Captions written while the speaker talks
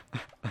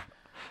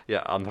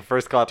Yeah, on the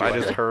first clap, I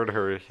just heard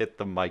her hit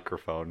the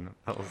microphone.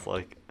 I was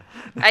like...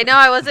 I know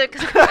I wasn't,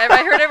 because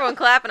I heard everyone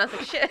clap, and I was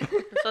like, shit,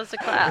 I'm supposed to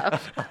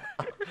clap.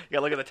 Yeah,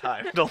 look at the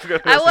time. Don't go.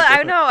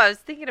 I know, I was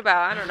thinking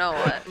about, I don't know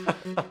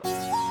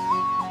what.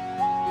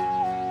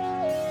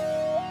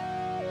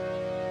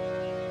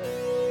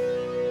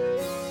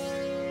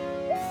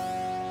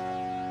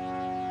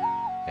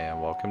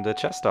 And welcome to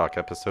Chess Talk,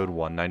 episode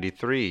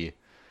 193.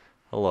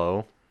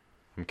 Hello,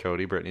 I'm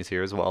Cody. Brittany's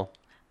here as well.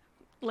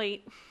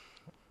 Late.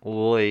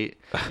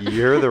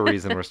 You're the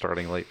reason we're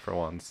starting late for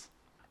once.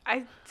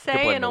 I'd blame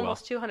say in Noel.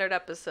 almost 200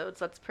 episodes,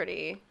 that's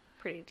pretty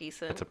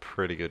decent. It's a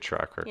pretty good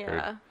track record.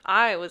 Yeah.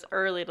 I was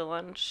early to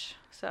lunch,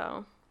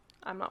 so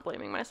I'm not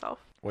blaming myself.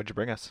 What'd you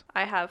bring us?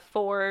 I have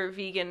 4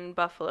 vegan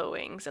buffalo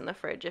wings in the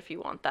fridge if you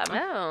want them.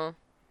 Oh.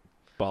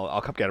 Well,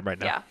 I'll come get them right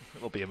now. Yeah.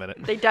 It'll be a minute.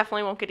 They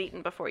definitely won't get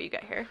eaten before you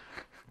get here.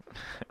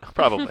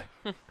 Probably.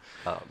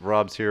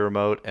 Rob's here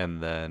remote,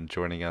 and then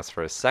joining us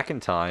for a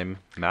second time,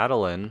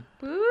 Madeline.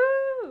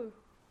 Woo!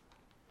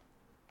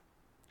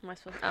 Am I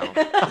supposed to?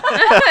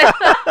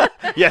 Oh.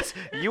 Yes,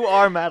 you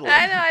are Madeline.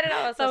 I don't know.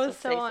 I was That was supposed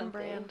to so say on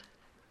brand.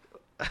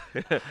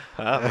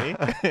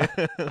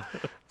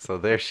 Me? So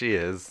there she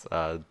is.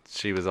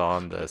 She was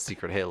on the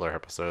Secret Hitler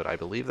episode. I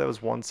believe that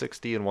was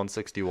 160 and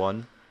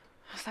 161.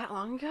 Was that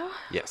long ago?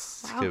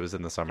 Yes, Wow. it was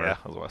in the summer. Yeah,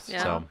 it was.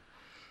 Yeah. So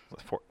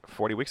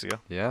 40 weeks ago.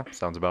 yeah,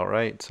 sounds about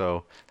right.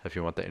 So if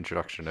you want the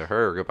introduction to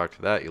her, go back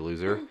to that, you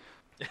loser.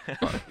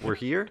 But we're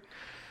here.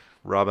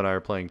 Rob and I are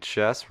playing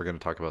chess. We're going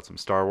to talk about some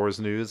Star Wars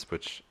news,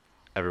 which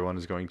everyone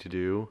is going to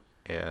do,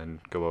 and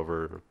go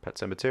over Pet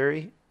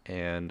Cemetery.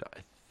 And I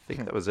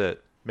think that was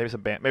it. Maybe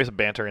some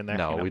banter in there.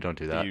 No, you know, we don't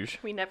do the that. usual.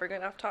 We never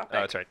get off topic. Oh,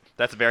 that's right.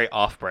 That's very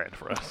off-brand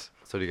for us.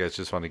 So do you guys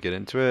just want to get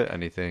into it?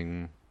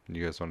 Anything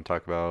you guys want to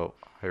talk about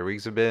how your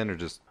weeks have been, or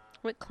just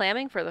Went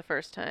clamming for the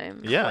first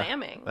time. Yeah.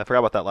 Clamming. I forgot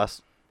about that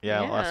last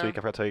Yeah. week.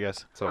 I forgot to tell you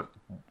guys. so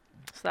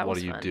So that what was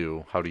do you fun.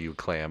 do? How do you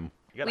clam?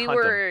 You gotta We hunt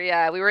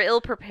 'em. were ill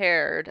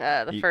prepared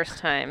the Ye- first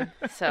time.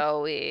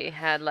 So we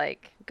had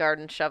like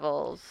garden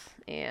shovels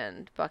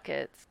and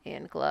buckets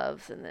and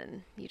gloves, and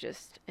then you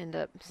just end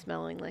up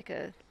smelling like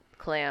a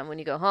clam when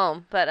you go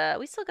home. But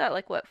we still got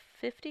like what,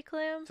 50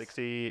 clams?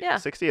 60, Yeah.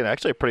 60, and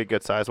actually a pretty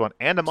good sized one,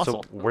 and a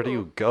mussel. So where do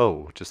you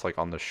go? Just like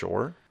on the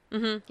shore?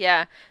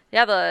 Yeah.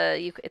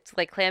 It's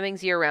like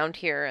clamming's year round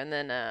here, and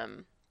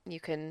then you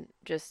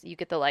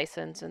get the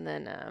license and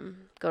then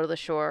go to the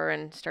shore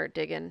and start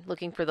digging,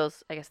 looking for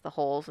those, I guess, the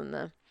holes in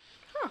the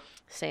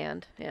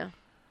sand. Yeah.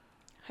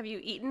 Have you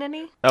eaten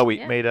any? Oh, we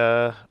Yeah. made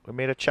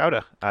a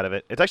chowder out of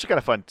it. It's actually kind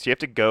of fun. So you have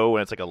to go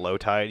when it's like a low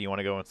tide. You want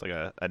to go when it's like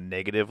a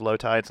negative low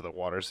tide, so the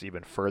water's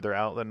even further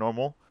out than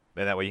normal.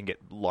 And that way you can get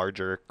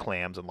larger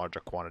clams and larger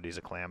quantities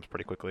of clams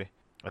pretty quickly.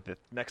 But the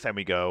next time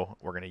we go,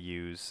 we're gonna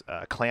use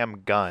a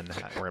clam gun.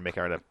 We're gonna make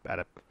it out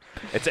of.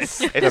 It That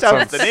sounds.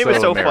 sounds The name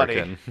is so funny.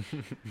 American.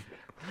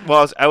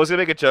 Well, I was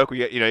gonna make a joke.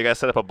 You gotta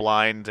set up a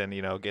blind and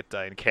get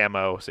in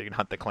camo so you can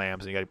hunt the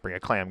clams, and you gotta bring a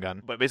clam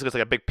gun. But basically, it's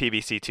like a big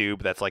PVC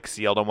tube that's like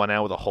sealed on one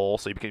end with a hole,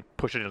 so you can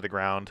push it into the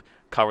ground,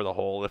 cover the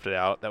hole, lift it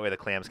out. That way, the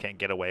clams can't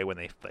get away when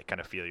they like kind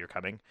of feel you're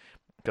coming,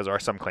 because there are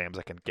some clams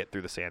that can get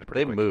through the sand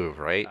pretty They quick. move,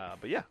 right?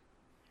 But yeah.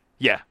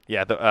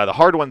 The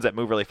hard ones that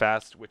move really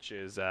fast, which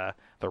is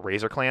the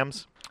razor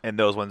clams, and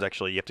those ones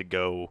actually you have to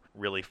go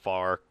really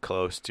far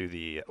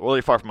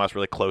from us,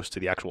 really close to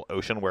the actual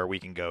ocean where we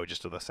can go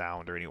just to the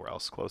sound or anywhere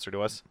else closer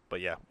to us. But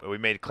yeah, we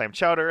made clam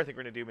chowder. I think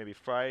we're gonna do maybe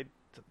fried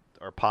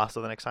or pasta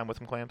the next time with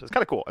some clams. It's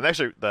kind of cool. And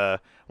actually, the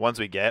ones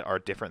we get are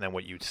different than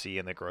what you'd see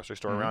in the grocery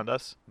store around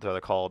us. So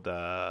they're called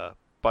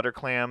butter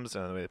clams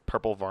and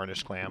purple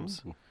varnished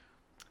clams, Ooh.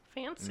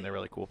 Fancy. and they're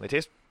really cool. They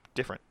taste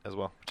different as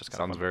well, which is kind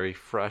Sounds of fun. very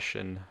fresh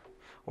and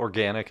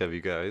organic of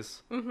you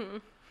guys. Mm-hmm.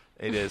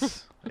 It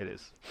is. It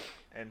is.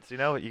 And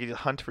so, you can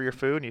hunt for your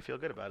food and you feel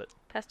good about it.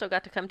 Pesto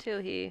got to come too.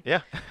 He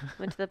Yeah.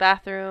 went to the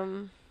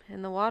bathroom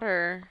in the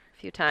water a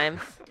few times.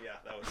 Yeah,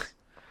 that was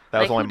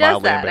Like, only who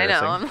does mildly that?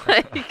 embarrassing. I know. I'm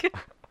like,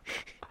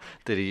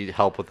 Did he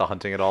help with the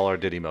hunting at all, or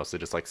did he mostly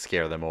just like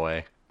scare them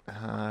away?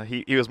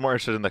 He was more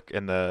interested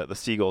in the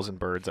seagulls and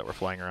birds that were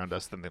flying around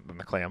us than the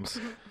clams.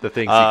 The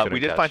things he couldn't We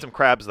did catch. find some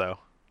crabs though.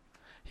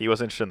 He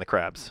was interested in the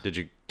crabs.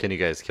 Can you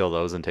guys kill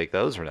those and take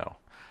those, or no?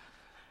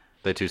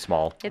 They're too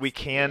small. We it's-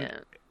 can. yeah.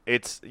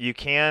 You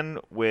can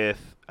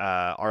with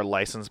our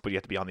license, but you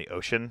have to be on the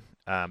ocean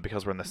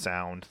because we're in the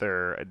Sound.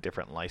 They're a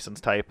different license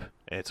type.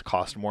 And it's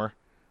cost more,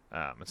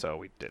 and so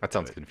we did. That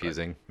sounds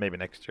confusing. Maybe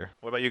next year.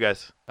 What about you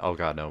guys? Oh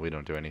god, no, we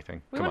don't do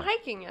anything. We Come went on.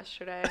 hiking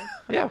yesterday.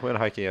 Yeah, we went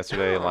hiking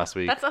yesterday and last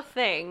week. That's a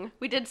thing.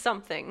 We did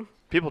something.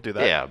 People do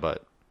that. Yeah,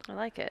 but I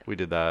like it. we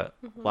did that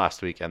Mm-hmm.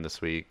 last week and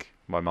this week.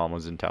 My mom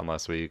was in town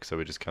last week, so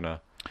we just kind of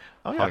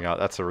Oh hung yeah. out.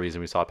 That's the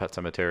reason we saw Pet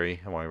Cemetery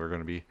and why we're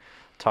going to be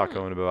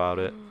tacoing about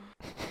it.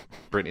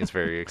 Brittany's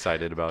very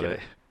excited about Get it.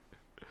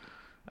 it.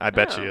 I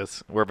bet she Oh.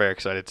 is. We're very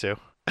excited too.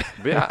 But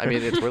yeah, I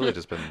mean, it's really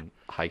just been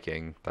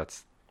hiking.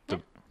 That's the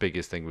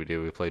biggest thing we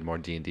do. We played more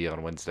D&D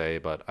on Wednesday,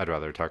 but I'd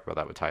rather talk about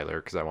that with Tyler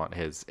because I want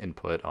his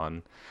input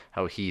on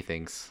how he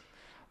thinks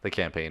the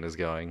campaign is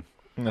going.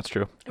 That's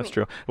true. That's mean-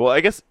 true. Well,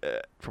 I guess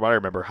from what I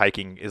remember,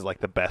 hiking is like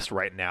the best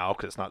right now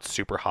because it's not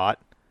super hot.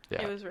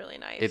 Yeah. It was really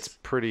nice. It's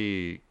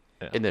pretty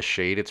Yeah. in the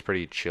shade. It's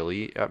pretty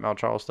chilly at Mount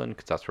Charleston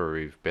because that's where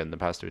we've been the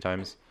past 2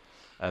 times.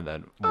 And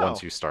then once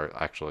Oh. you start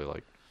actually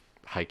like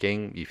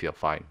hiking, you feel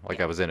fine. Like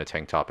I was in a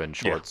tank top and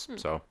shorts,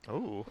 so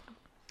Oh,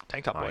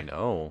 tank top boy. I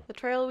know. the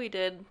trail we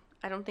did.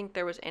 I don't think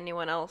there was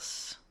anyone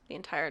else the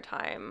entire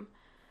time,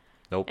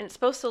 Nope. and it's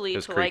supposed to lead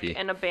was to creepy. like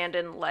an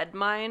abandoned lead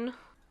mine.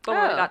 But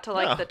when we Oh. got to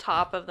like Oh. the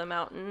top of the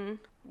mountain,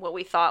 what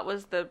we thought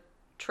was the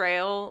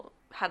trail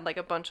had like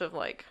a bunch of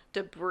like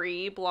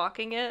debris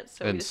blocking it.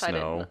 So we And decided,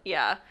 snow.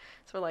 yeah.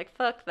 So we're like,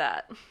 fuck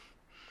that.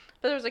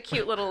 But there was a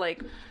cute little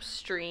like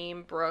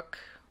stream brook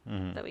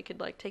Mm-hmm. that we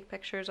could like take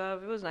pictures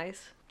of. It was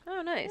nice.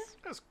 Oh, nice.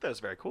 That was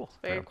very cool.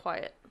 Very Yeah.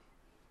 quiet.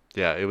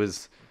 Yeah, it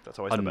was That's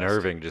always the best.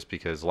 unnerving just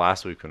because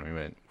last week when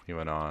we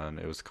went on,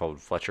 it was called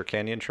Fletcher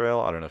Canyon Trail.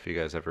 I don't know if you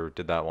guys ever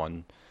did that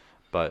one,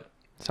 but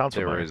Sounds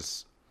there familiar.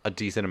 was a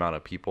decent amount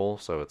of people,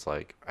 so it's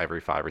like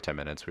every 5 or 10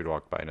 minutes we'd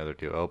walk by another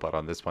duo, but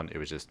on this one it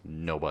was just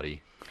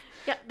nobody.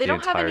 Yeah, they The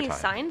don't have entire any time.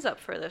 signs up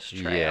for this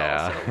trail. So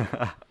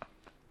Yeah.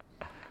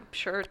 I'm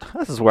sure.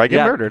 This is where I get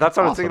Yeah, murdered. that's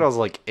what I was Awesome. thinking. I was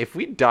like, if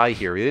we die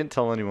here, we didn't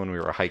tell anyone we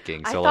were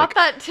hiking, I so thought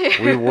like that too.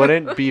 we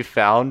wouldn't be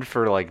found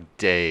for like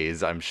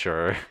days, I'm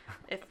sure.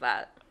 if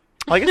that.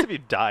 Well, I guess if you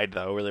died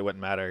though, it really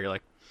wouldn't matter. You're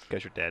like,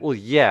 because you're dead. Well,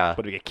 yeah.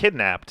 But if you get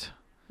kidnapped,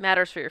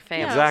 Matters for your Yeah,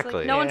 family. it's like,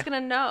 Exactly. no one's Yeah.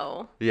 gonna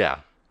know Yeah.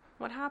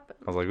 what happened,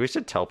 I was like, we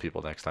should tell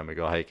people next time we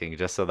go hiking,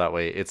 just so that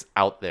way it's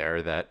out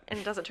there that and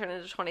it doesn't turn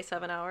into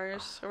 27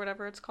 hours or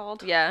whatever it's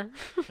called. Yeah.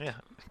 yeah,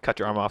 cut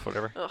your arm off,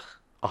 whatever. Ugh.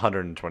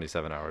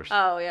 127 hours.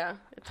 Oh yeah,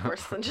 it's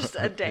worse than just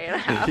a day and a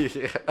half.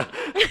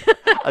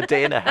 Yeah. A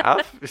day and a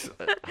half? So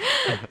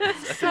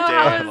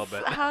day a little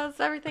bit. how's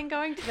everything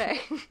going today?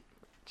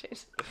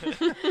 Jeez.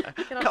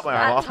 Get off Cut my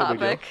that arm off, no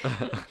big deal.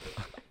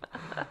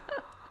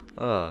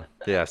 topic.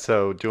 Yeah,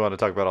 so do you want to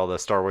talk about all the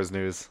Star Wars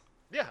news?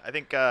 Yeah, I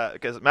think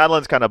because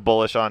Madeline's kind of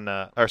bearish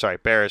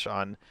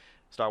on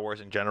Star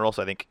Wars in general.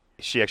 So I think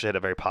she actually had a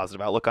very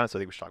positive outlook on it. So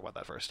I think we should talk about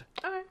that first.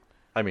 Okay.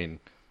 I mean,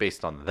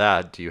 based on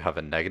that, do you have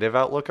a negative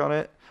outlook on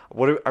it?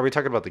 What are we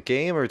talking about, the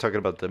game, or are we talking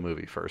about the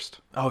movie first?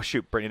 Oh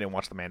shoot, Brittany didn't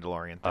watch the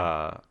Mandalorian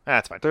thing.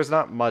 That's fine. There's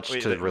not much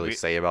Wait, to really we-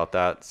 say about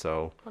that.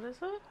 So What is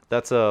it?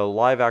 that's a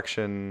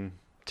live-action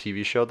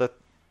TV show that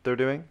they're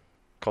doing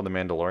called The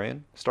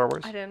Mandalorian, Star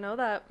Wars. I didn't know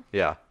that.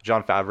 Yeah,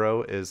 Jon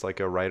Favreau is like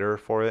a writer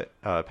for it.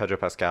 Pedro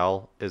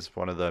Pascal is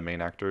one of the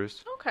main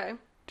actors. Okay.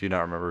 Do you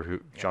not remember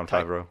who Jon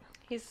type. Favreau?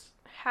 He's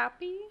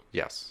happy.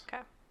 Yes.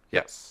 Okay.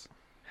 Yes.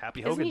 Happy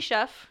Isn't Hogan. he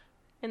chef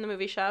in the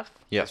movie Chef?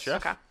 Yes.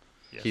 Chef? Okay.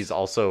 Yes. He's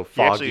also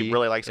He actually Foggy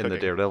really likes in the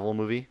cooking. Daredevil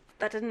movie.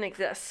 That didn't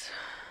exist.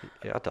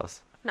 Yeah, it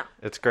does. No.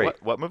 It's great.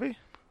 What movie?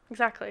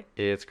 Exactly.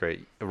 It's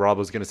great. Rob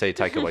was going to say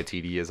Taika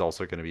Waititi is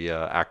also going to be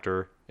an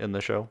actor in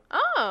the show.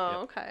 Oh,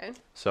 okay.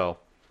 So,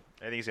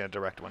 I think he's gonna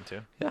direct one too.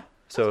 yeah.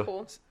 So,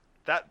 Cool.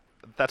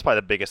 That's probably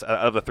the biggest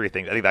of the three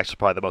things. I think that's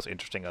probably the most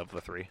interesting of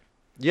the three.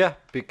 yeah.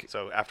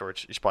 So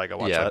afterwards, you should probably go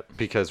watch Yeah, that.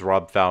 because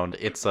Rob found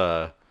it's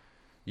a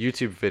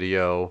YouTube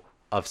video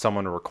of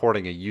someone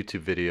recording a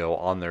YouTube video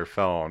on their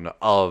phone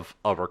of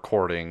a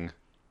recording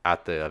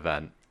at the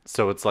event.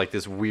 So it's like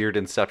this weird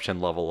Inception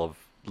level of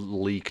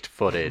leaked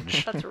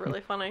footage. That's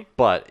really funny.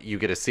 But you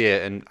get to see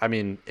it, and I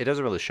mean, it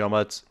doesn't really show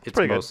much. It's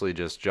pretty good. mostly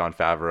just Jon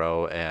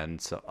Favreau and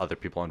some other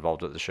people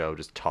involved with the show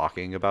just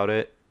talking about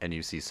it, and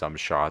you see some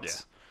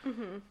shots.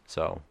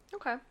 So,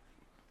 Okay.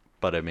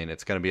 but I mean,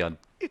 it's going to be on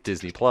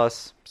Disney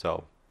Plus,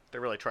 so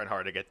They're really trying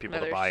hard to get people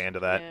to Others- buy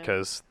into that yeah.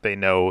 because they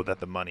know that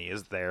the money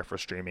is there for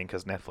streaming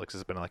because Netflix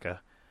has been like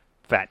a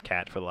fat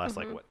cat for the last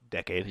like what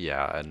decade.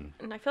 yeah, and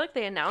And I feel like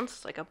they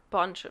announced like a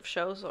bunch of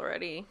shows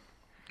already.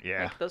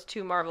 Yeah. Like those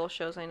 2 Marvel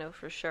shows I know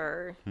for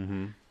sure.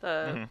 Mm-hmm.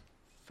 The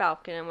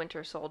Falcon and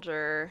Winter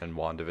Soldier. and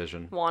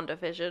WandaVision.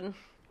 WandaVision.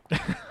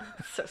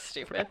 So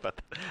stupid. But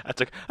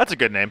that's a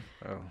good name.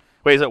 Oh.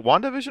 Wait, is it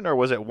WandaVision or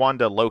was it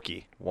Wanda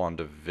Loki?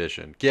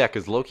 WandaVision. Yeah,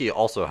 because Loki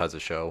also has a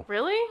show.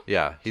 Really?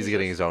 Yeah, he's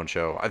getting his own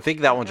show. I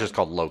think that one's just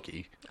called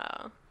Loki.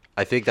 Oh.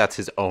 I think that's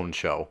his own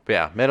show. But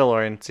yeah,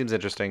 Mandalorian seems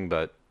interesting,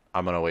 but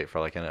I'm gonna wait for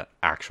like an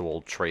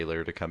actual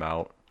trailer to come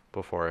out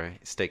before I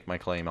stake my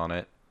claim on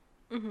it.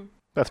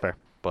 That's fair.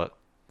 But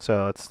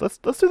So let's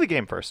do the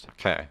game first.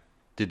 okay,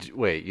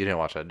 wait? You didn't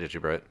watch that, did you,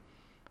 Brett?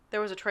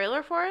 There was a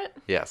trailer for it?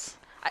 Yes.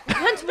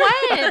 Since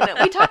when?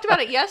 We talked about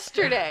it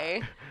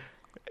yesterday.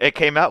 It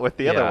came out with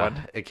the other Yeah,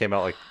 one. It came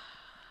out like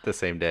the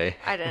same day.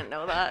 I didn't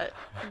know that.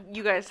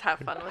 You guys have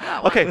fun with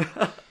that one.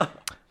 Okay.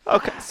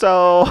 Okay.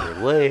 So You're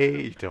late.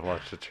 You didn't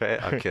watch the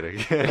trailer. I'm kidding.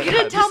 You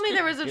didn't tell me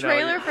there was a you know,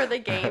 trailer for the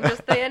game.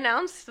 Just they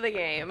announced the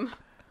game.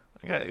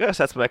 you gotta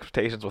set some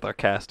expectations with our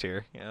cast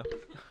here. Yeah.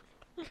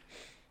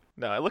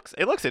 No, it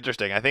looks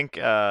interesting. I think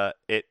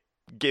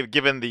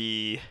given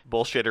the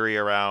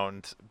bullshittery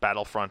around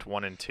Battlefront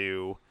 1 and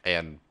 2.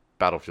 And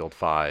Battlefield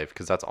 5,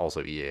 because that's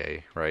also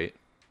EA, right?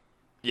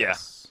 Yeah.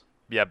 Yes.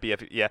 Yeah,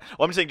 BF. Yeah.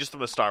 Well, I'm saying just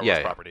from the Star Wars Yeah,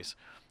 yeah. properties.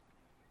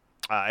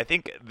 I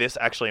think this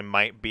actually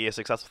might be a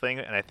successful thing,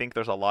 and I think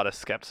there's a lot of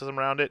skepticism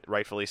around it,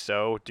 rightfully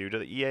so, due to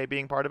the EA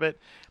being part of it.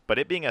 But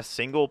it being a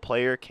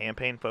single-player,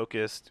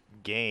 campaign-focused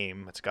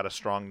game, it's got a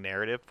strong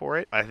narrative for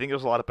it. I think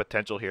there's a lot of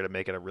potential here to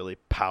make it a really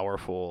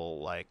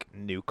powerful, like,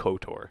 new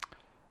KOTOR.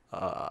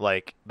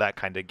 Like that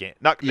kind of game,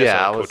 not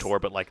necessarily KOTOR,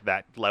 but like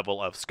that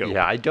level of scope.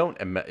 Yeah, I don't.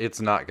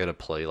 It's not gonna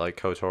play like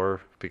KOTOR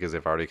because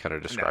they've already kind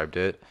of described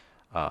it.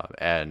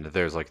 And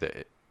there's like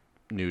the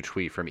new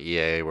tweet from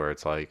EA where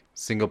it's like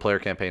single player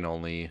campaign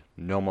only,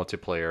 no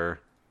multiplayer,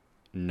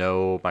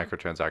 no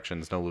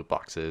microtransactions, no loot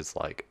boxes,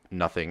 like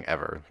nothing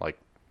ever. Like,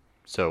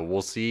 so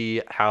we'll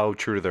see how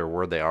true to their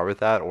word they are with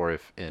that, or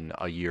if in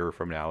a year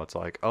from now it's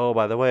like, oh,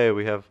 by the way,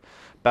 we have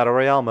battle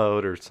royale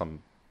mode or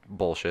some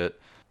bullshit.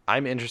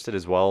 I'm interested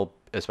as well,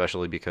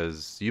 especially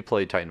because you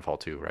played Titanfall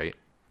 2, right?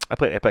 I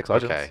played Apex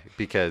Legends. Okay,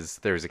 because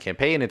there's a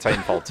campaign in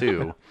Titanfall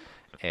 2,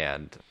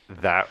 and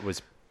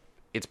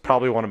it's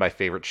probably one of my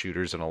favorite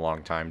shooters in a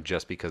long time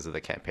just because of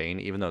the campaign.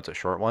 Even though it's a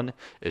short one,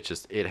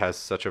 it has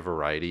such a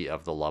variety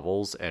of the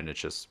levels, and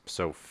it's just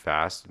so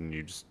fast, and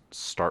you just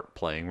start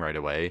playing right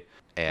away.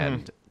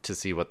 And to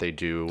see what they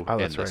do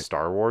in the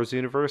Star Wars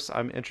universe,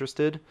 I'm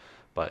interested,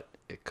 but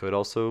it could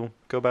also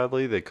go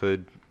badly. They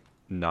could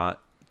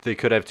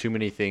have too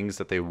many things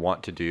that they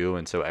want to do,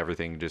 and so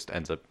everything just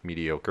ends up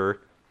mediocre.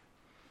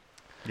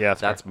 Yeah,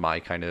 that's my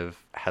kind of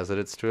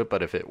hesitance to it.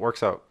 But if it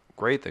works out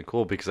great, then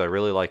cool, because I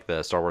really like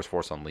the Star Wars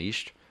Force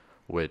Unleashed,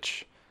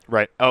 which...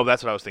 Right. Oh,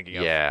 that's what I was thinking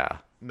of. Yeah.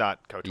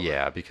 Not KOTOR.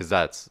 Yeah, because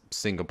that's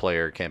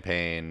single-player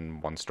campaign,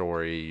 one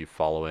story, you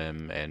follow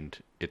him, and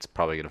it's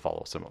probably going to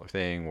follow a similar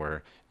thing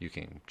where you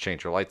can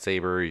change your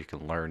lightsaber, you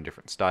can learn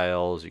different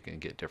styles, you can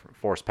get different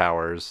force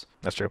powers.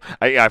 That's true.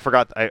 I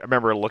forgot. I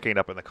remember looking it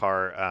up in the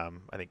car,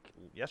 I think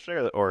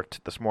yesterday or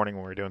this morning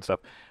when we were doing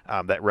stuff,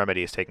 that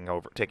Remedy is taking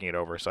it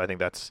over. So I think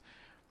that's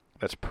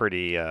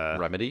pretty...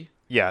 Remedy?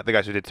 Yeah, the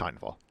guys who did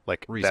Titanfall.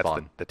 Like, Respawn.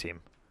 That's the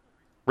team.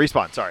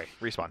 Respawn, sorry.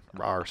 Respawn.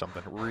 Or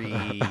something.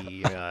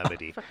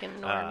 Remedy. Fucking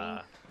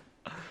normie.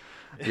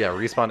 Yeah,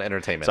 Respawn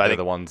Entertainment. So They're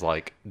the ones,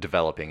 like,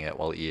 developing it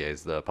while EA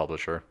is the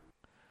publisher.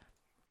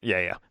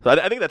 Yeah. So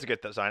I think that's a good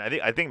design.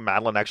 I think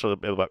Madeline actually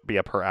will be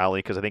up her alley,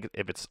 because I think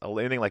if it's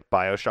anything like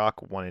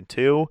BioShock 1 and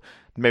 2,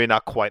 maybe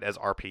not quite as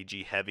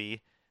RPG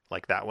heavy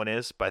like that one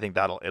is, but I think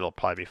it'll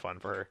probably be fun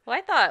for her. Well,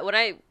 I thought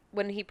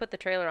when he put the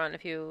trailer on a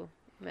few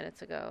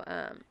minutes ago,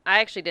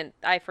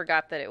 I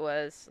forgot that it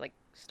was like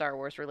Star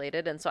Wars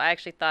related, and so I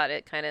actually thought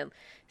it kind of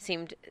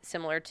seemed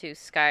similar to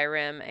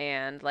Skyrim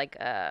and like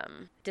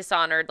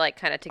Dishonored, like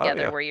kind of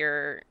together, where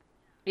you're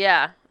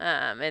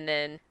and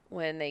then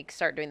when they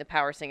start doing the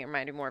power thing, it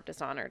reminded me more of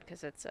Dishonored,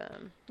 because it's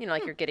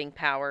like you're getting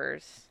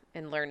powers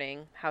and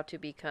learning how to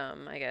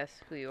become, I guess,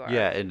 who you are.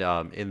 Yeah,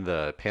 and in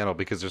the panel,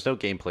 because there's no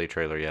gameplay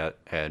trailer yet,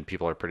 and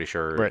people are pretty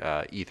sure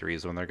E3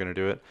 is when they're going to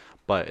do it,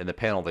 but in the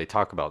panel they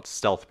talk about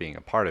stealth being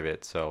a part of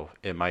it, so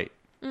it might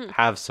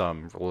have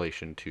some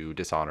relation to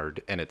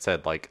Dishonored, and it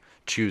said, like,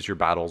 choose your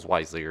battles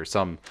wisely, or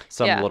some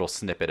little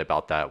snippet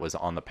about that was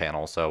on the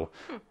panel, so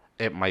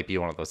it might be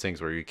one of those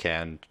things where you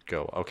can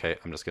go, okay,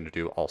 I'm just going to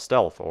do all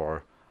stealth,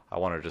 or I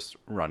want to just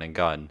run and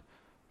gun,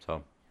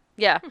 so...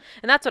 Yeah,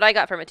 and that's what I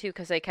got from it too,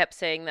 because they kept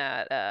saying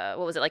that,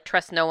 what was it, like,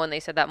 trust no one. They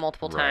said that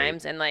multiple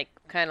times, and like,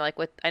 kind of like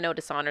with, I know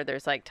Dishonored,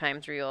 there's like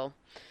times where you'll,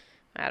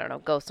 I don't know,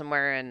 go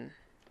somewhere and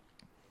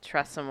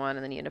trust someone,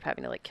 and then you end up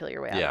having to like kill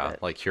your way out of it. Yeah,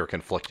 like hear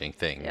conflicting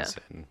things.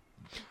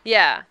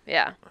 Yeah.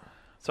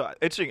 So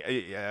interesting.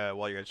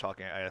 While you're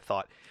talking, I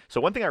thought. So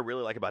one thing I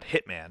really like about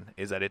Hitman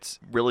is that it's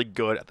really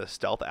good at the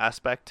stealth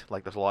aspect.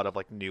 Like there's a lot of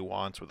like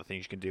nuance with the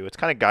things you can do. It's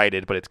kind of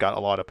guided, but it's got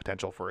a lot of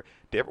potential for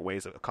different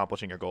ways of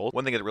accomplishing your goal.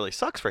 One thing that really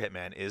sucks for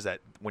Hitman is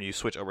that when you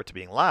switch over to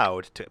being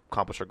loud to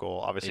accomplish your goal,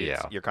 obviously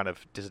you're kind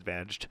of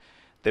disadvantaged.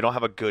 They don't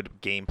have a good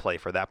gameplay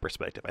for that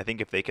perspective. I think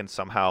if they can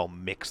somehow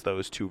mix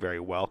those two very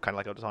well, kind of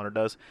like how Dishonored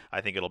does,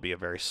 I think it'll be a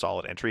very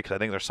solid entry, because I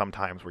think there's some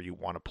times where you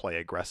want to play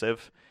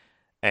aggressive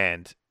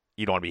and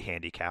you don't want to be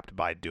handicapped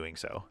by doing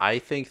so. I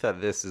think that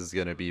this is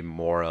going to be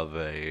more of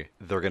they're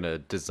going to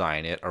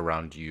design it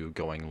around you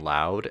going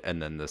loud,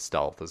 and then the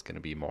stealth is going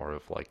to be more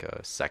of like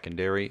a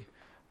secondary,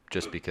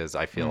 just because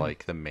I feel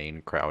like the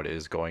main crowd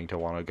is going to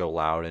want to go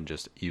loud and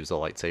just use a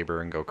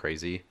lightsaber and go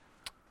crazy.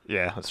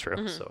 Yeah, that's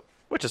true. So,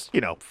 which is,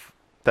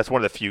 that's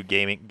one of the few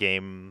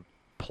game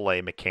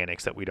play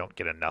mechanics that we don't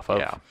get enough of.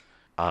 Yeah.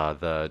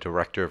 The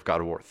director of God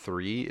of War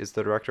 3 is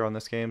the director on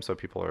this game, so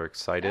people are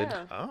excited.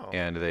 Oh.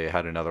 And they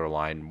had another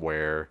line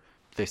where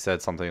they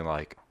said something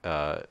like,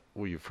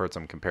 we've heard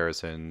some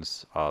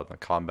comparisons of the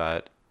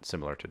combat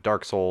similar to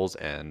Dark Souls,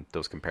 and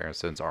those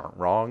comparisons aren't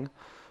wrong.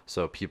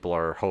 So people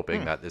are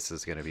hoping that this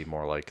is going to be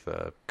more like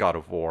the God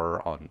of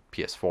War on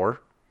PS4,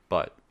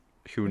 but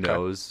who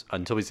knows?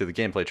 Until we see the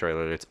gameplay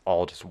trailer, it's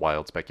all just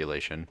wild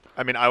speculation.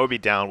 I mean, I would be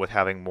down with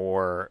having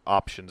more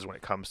options when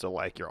it comes to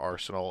like your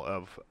arsenal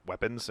of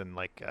weapons and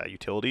like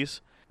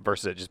utilities,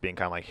 versus it just being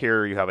kind of like,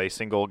 here you have a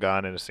single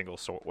gun and a single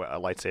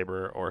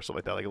lightsaber or something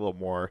like that. Like a little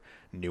more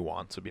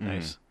nuance would be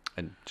nice.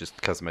 and just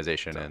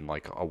customization and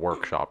like a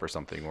workshop or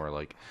something where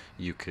like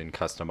you can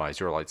customize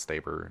your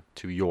lightsaber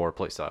to your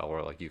playstyle,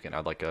 or like you can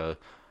add like a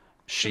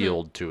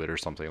shield to it or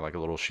something, like a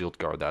little shield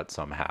guard that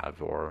some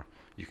have, or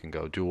you can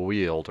go dual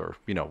wield, or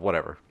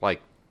whatever.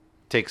 Like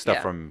take stuff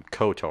Yeah. from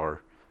KOTOR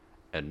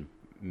and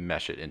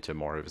mesh it into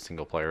more of a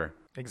single player.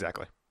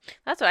 Exactly.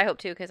 That's what I hope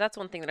too, because that's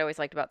one thing that I always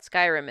liked about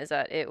Skyrim is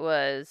that it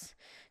was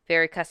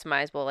very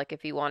customizable. Like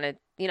if you wanted,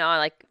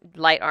 like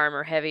light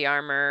armor, heavy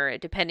armor,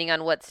 depending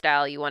on what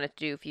style you wanted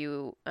to do. If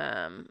you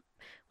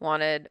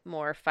wanted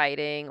more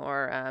fighting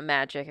or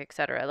magic,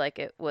 etc., like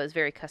it was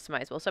very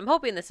customizable. So I'm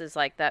hoping this is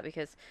like that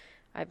because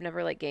I've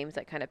never liked games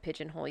that kind of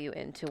pigeonhole you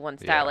into one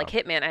style. Yeah. Like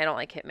Hitman, I don't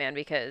like Hitman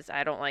because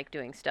I don't like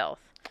doing stealth.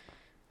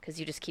 Because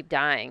you just keep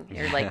dying.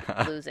 You're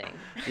like losing.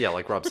 Yeah,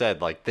 like Rob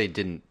said, like they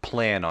didn't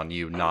plan on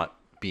you not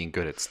being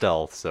good at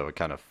stealth, so it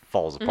kind of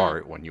falls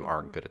apart when you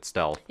aren't good at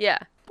stealth. Yeah.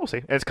 We'll see.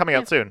 And it's coming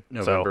out soon.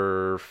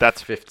 November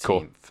that's 15th.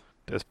 cool.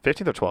 So it's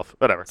 15th or 12th,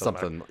 whatever. doesn't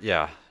matter. Something,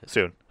 yeah,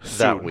 Soon. that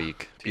Soon.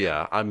 week.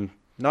 Yeah, I'm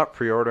not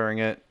pre-ordering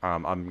it.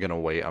 I'm gonna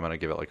wait. I'm gonna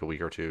give it like a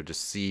week or two,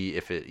 just see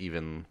if it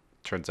even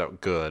turns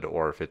out good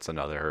or if it's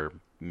another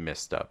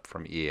misstep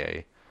from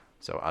EA.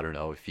 So I don't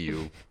know if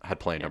you had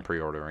planned on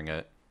pre-ordering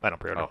it. I don't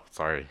pre-order. Oh,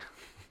 sorry.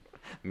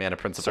 Man of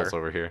principles Sir.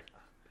 over here.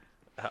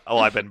 Oh,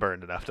 I've been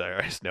burned enough to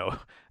I just know.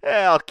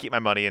 I'll keep my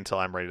money until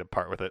I'm ready to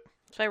part with it.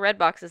 That's why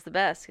Redbox is the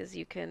best because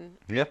you can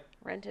Yeah.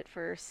 rent it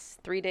for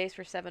 3 days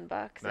for $7,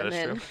 That and is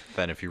then true.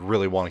 Then if you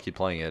really want to keep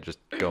playing it, just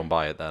go and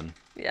buy it then.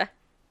 yeah,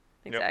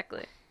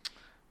 exactly.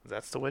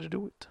 That's the way to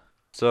do it.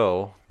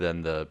 So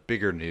then the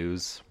bigger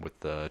news with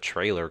the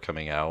trailer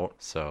coming out.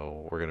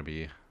 So we're gonna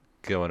be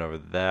going over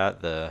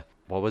that.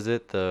 What was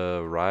it?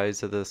 The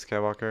Rise of the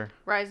Skywalker?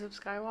 Rise of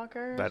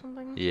Skywalker or That-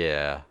 something?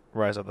 Yeah.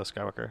 Rise of the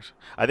Skywalkers.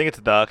 I think it's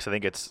Ducks. I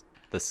think it's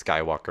The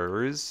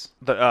Skywalkers.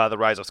 the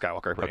Rise of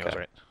Skywalker. I think that's Okay.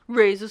 right.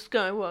 Rise of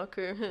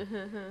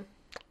Skywalker.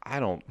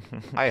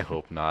 I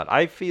hope not.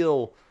 I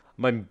feel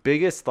my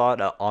biggest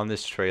thought on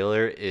this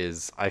trailer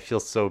is I feel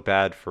so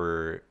bad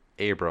for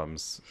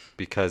Abrams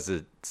because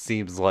it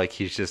seems like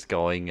he's just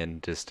going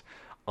and just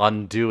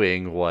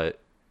undoing what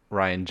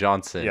Ryan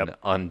Johnson Yep.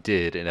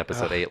 undid in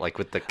episode 8, like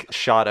with the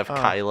shot of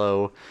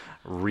Kylo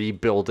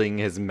rebuilding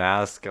his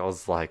mask. I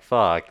was like,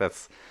 fuck,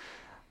 that's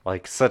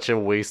like such a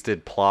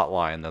wasted plot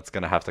line that's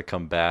gonna have to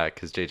come back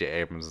because J.J.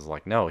 Abrams is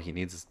like, no, he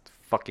needs his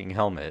fucking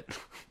helmet.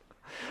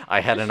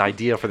 I had an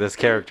idea for this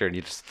character and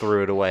you just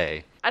threw it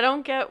away. I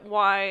don't get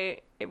why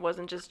it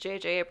wasn't just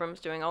J.J.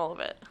 Abrams doing all of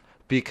it.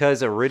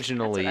 Because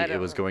originally That's what I it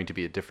was don't- going to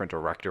be a different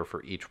director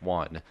for each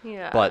one.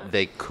 Yeah. But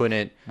they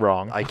couldn't.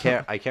 Wrong. I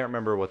can't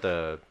remember what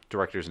the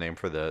director's name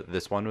for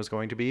this one was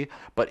going to be,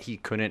 but he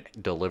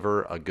couldn't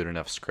deliver a good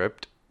enough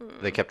script.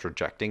 They kept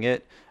rejecting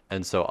it,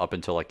 and so up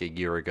until like a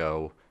year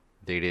ago,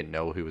 they didn't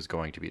know who was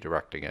going to be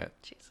directing it.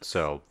 Jesus.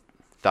 So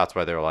that's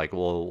why they were like,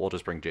 "Well, we'll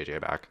just bring JJ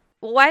back."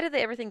 Well, why did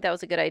they ever think that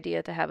was a good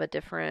idea to have a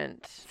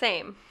different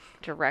Same.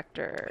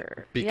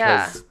 director?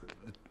 Because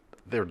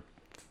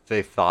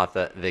they thought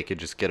that they could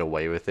just get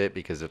away with it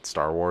because it's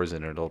Star Wars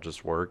and it'll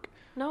just work.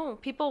 No,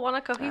 people want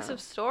a cohesive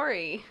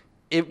story.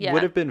 It Yeah.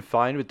 would have been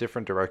fine with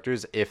different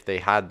directors if they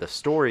had the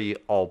story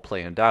all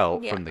planned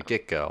out Yeah. from the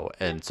get-go.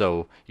 And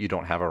so you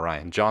don't have a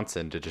Ryan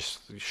Johnson to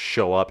just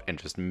show up and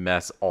just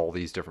mess all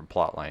these different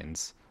plot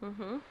lines.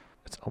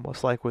 It's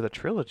almost like with a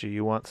trilogy,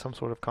 you want some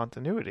sort of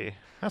continuity.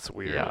 That's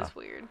weird. Yeah. That's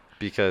weird.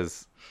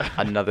 Because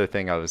another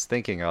thing I was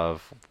thinking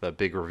of, the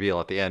big reveal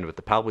at the end with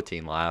the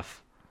Palpatine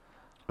laugh,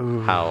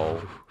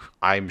 how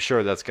I'm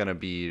sure that's going to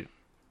be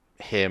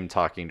him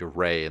talking to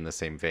Rey in the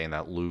same vein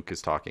that Luke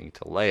is talking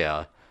to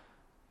Leia.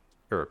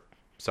 Or,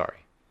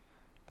 sorry.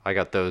 I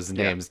got those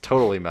names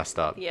totally messed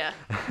up. Yeah.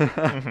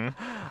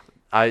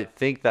 I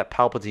think that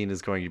Palpatine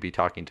is going to be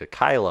talking to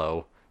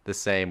Kylo the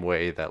same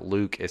way that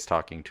Luke is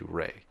talking to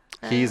Rey.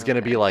 He's going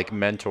to be like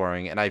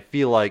mentoring, and I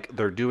feel like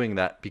they're doing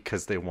that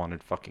because they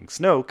wanted fucking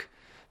Snoke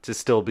to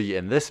still be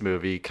in this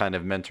movie, kind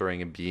of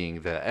mentoring and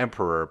being the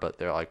Emperor, but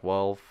they're like,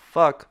 well,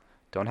 fuck,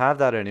 don't have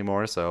that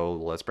anymore, so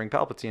let's bring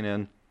Palpatine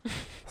in.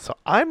 So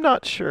I'm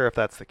not sure if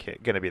that's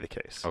going to be the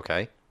case.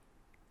 Okay.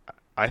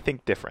 I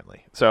think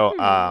differently. So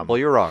Well,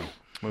 you're wrong.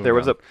 there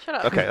was a Shut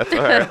up. okay. That's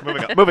all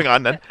right. Moving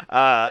on then.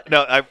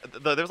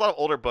 There's a lot of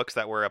older books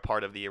that were a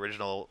part of the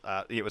original.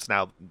 It was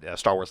now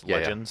Star Wars Yeah,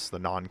 yeah. Legends, the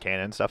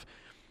non-canon stuff.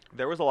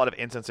 There was a lot of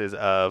instances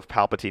of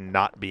Palpatine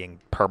not being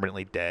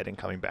permanently dead and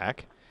coming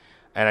back,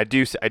 and I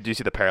do see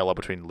the parallel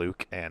between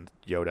Luke and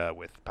Yoda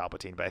with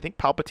Palpatine. But I think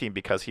Palpatine,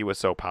 because he was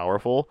so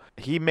powerful,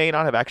 he may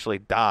not have actually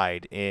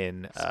died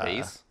in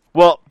Space?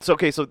 Well, so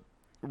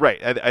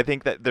right. I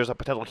think that there's a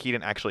potential he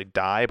didn't actually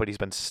die, but he's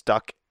been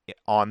stuck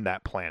on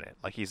that planet.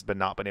 Like he's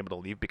not been able to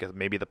leave because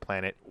maybe the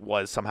planet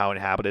was somehow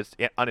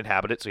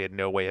uninhabited, so he had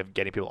no way of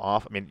getting people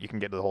off. I mean, you can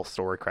get the whole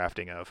story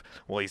crafting of,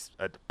 well, he's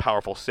a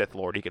powerful Sith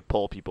Lord, he could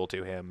pull people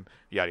to him,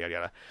 yada yada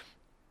yada.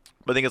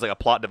 But I think it's like a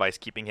plot device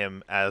keeping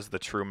him as the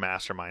true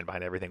mastermind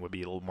behind everything would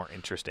be a little more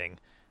interesting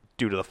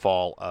due to the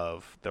fall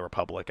of the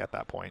Republic at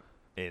that point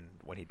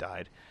when he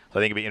died. So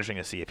I think it'd be interesting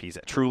to see if he's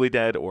truly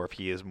dead or if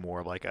he is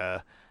more like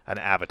a an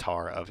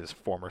avatar of his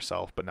former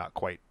self, but not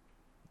quite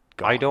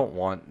gone. I don't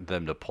want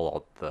them to pull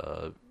out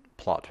the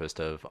plot twist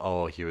of,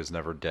 oh, he was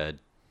never dead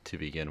to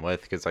begin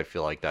with, because I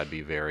feel like that'd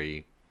be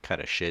very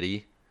kind of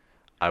shitty.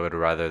 I would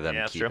rather them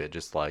Yeah, that's keep true. it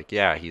just like,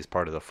 yeah, he's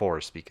part of the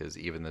Force, because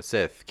even the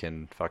Sith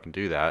can fucking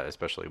do that,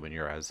 especially when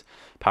you're as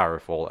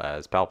powerful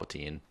as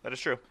Palpatine. That is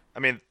true. I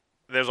mean,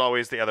 there's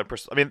always the other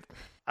person. I mean,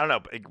 I don't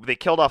know. They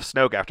killed off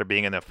Snoke after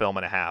being in a film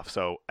and a half,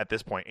 so at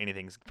this point,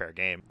 anything's fair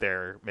game.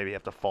 They're maybe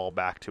have to fall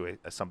back to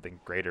a something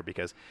greater,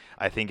 because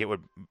I think it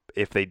would,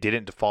 if they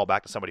didn't fall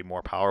back to somebody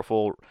more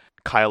powerful,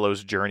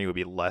 Kylo's journey would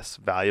be less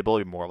valuable,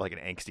 it'd be more like an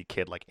angsty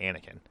kid like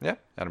Anakin, Yeah,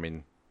 and I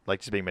mean, like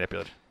just being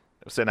manipulated.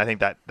 So, and I think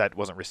that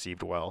wasn't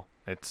received well.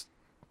 I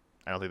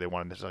don't think they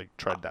wanted to like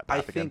tread that path I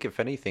again. think if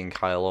anything,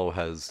 Kylo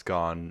has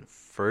gone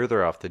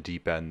further off the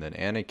deep end than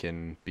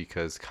Anakin,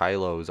 because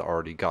Kylo's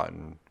already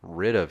gotten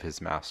rid of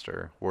his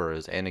master,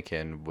 whereas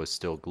Anakin was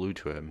still glued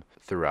to him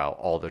throughout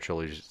all the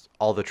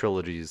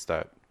trilogies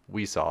that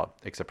we saw,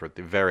 except for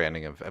the very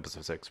ending of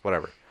Episode 6,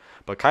 whatever.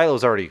 But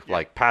Kylo's already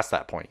like past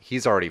that point.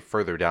 He's already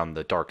further down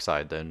the dark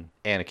side than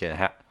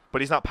Anakin.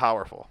 But he's not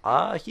powerful.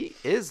 He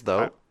is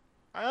though.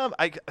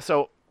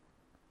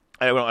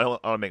 I don't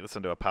want to make this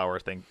into a power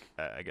thing,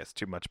 I guess,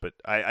 too much, but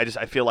I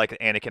feel like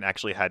Anakin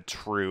actually had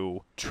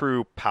true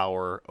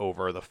power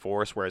over the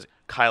Force, whereas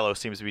Kylo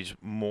seems to be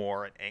just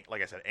more,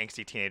 like I said,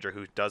 angsty teenager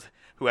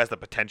who has the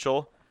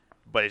potential,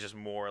 but is just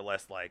more or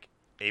less like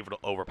able to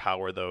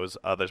overpower those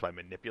others by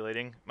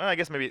manipulating. Well, I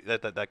guess maybe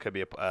that could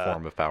be a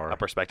Form of power. a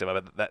perspective of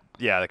it. That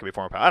could be a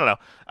form of power. I don't know.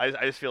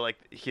 I just feel like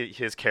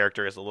his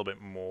character is a little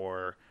bit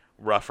more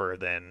rougher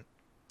than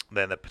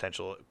the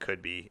potential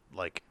could be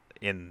like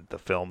in the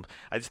film.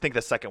 I just think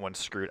the second one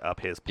screwed up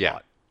his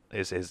plot,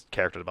 his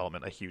character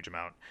development a huge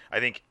amount. I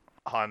think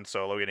Han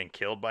Solo getting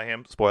killed by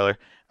him, spoiler,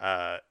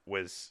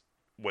 was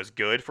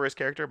good for his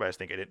character, but I just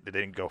think it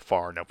didn't go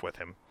far enough with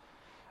him.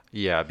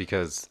 Yeah,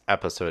 because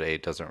Episode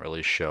 8 doesn't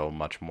really show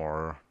much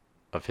more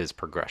of his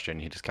progression.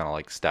 He just kind of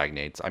like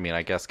stagnates. I mean,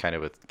 I guess kind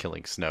of with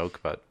killing Snoke,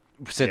 but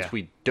since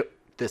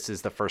this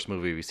is the first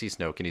movie we see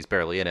Snoke and he's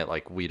barely in it,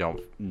 like we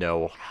don't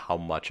know how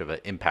much of an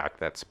impact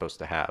that's supposed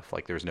to have.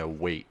 Like there's no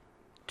weight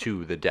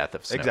to the death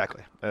of Snoke.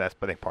 Exactly. And that's,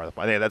 I think, part of the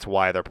point. I think that's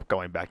why they're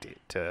going back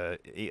to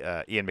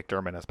Ian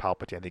McDiarmid as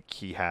Palpatine. I think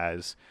he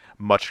has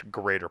much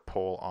greater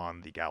pull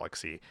on the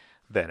galaxy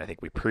than I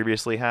think we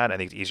previously had. I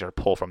think it's easier to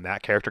pull from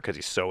that character because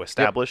he's so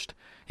established.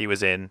 He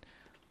was in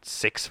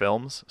 6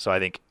 films, so I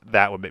think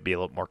that would be a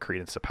little more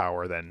credence to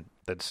power than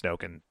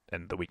Snoke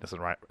and the weakness in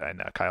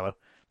Kylo.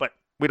 But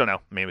we don't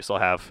know. I mean, we still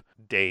have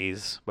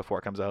days before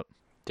it comes out.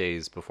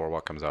 Days before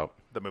what comes out?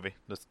 The movie,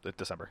 this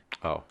December.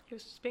 Oh. He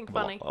was just being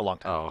funny. A long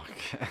time. Oh,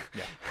 okay.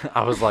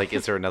 I was like,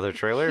 is there another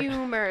trailer?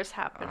 Humor is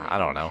happening. I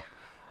don't know.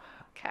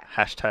 Okay.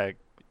 Hashtag,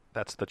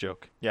 that's the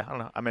joke. Yeah, I don't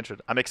know. I'm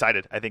interested. I'm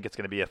excited. I think it's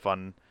going to be a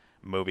fun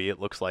movie. It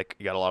looks like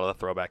you got a lot of the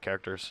throwback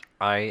characters.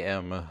 I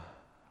am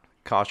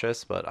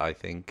cautious, but I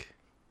think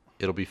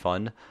it'll be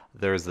fun.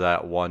 There's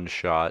that one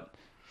shot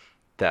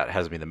that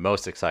has me the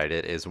most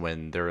excited is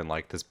when they're in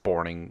like this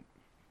burning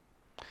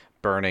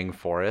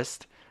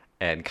forest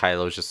and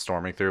Kylo's just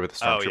storming through with a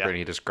stormtrooper and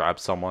he just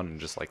grabs someone and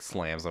just like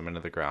slams them into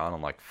the ground.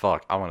 I'm like,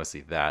 fuck, I want to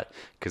see that,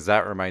 because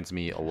that reminds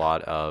me a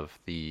lot of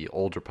the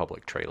Old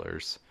Republic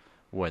trailers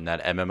when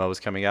that MMO was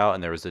coming out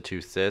and there was the 2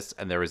 Siths,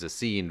 and there was a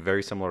scene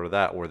very similar to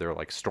that where they're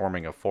like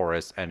storming a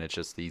forest and it's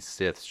just these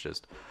Siths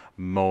just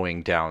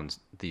mowing down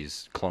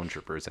these clone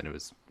troopers, and it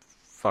was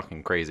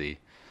fucking crazy.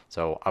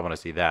 So I want to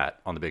see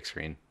that on the big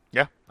screen.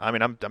 Yeah, I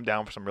mean, I'm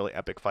down for some really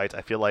epic fights.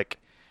 I feel like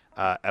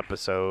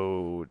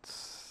Episode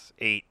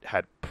 8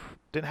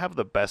 didn't have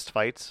the best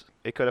fights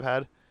it could have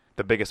had.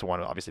 The biggest one,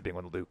 obviously, being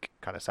when Luke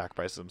kind of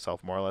sacrifices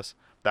himself, more or less.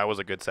 That was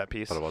a good set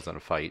piece. But it wasn't a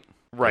fight.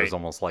 Right. It was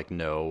almost like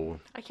no...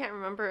 I can't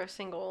remember a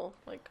single,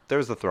 like... There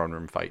was the throne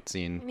room fight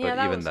scene, Yeah, but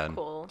that even was then,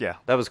 cool. Yeah,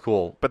 that was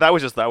cool. but that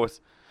was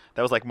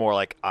like more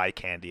like eye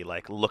candy.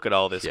 Like, look at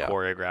all this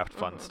choreographed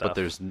fun stuff. But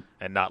there's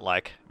and not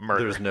like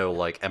murder. There's no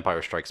like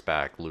Empire Strikes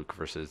Back, Luke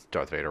versus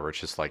Darth Vader, where it's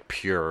just like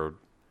pure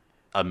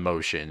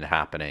emotion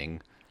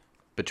happening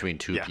between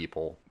two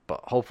people.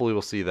 But hopefully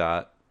we'll see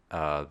that.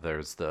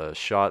 There's the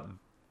shot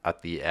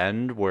at the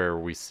end where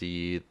we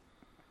see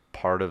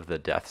part of the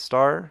Death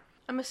Star.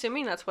 I'm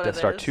assuming that's what Death it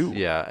Star is. 2.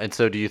 Yeah, and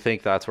so do you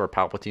think that's where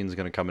Palpatine's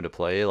going to come into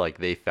play? Like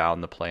they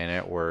found the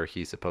planet where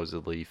he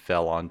supposedly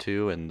fell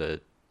onto and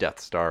the Death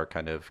Star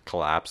kind of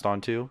collapsed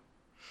onto,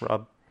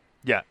 Rob?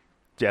 Yeah.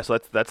 So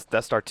that's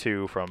Death Star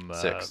 2 from the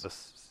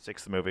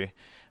 6th movie.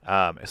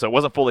 So it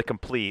wasn't fully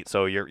complete.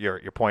 So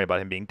your point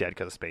about him being dead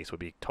because of space would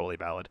be totally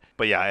valid.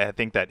 But yeah, I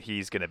think that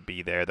he's gonna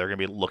be there. They're gonna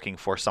be looking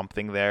for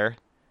something there,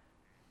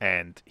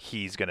 and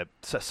he's gonna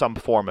some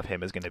form of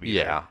him is gonna be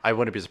there. Yeah, I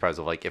wouldn't be surprised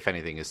if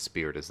anything, his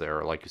spirit is there,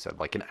 or like you said,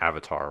 like an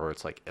avatar, where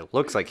it's like it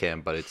looks like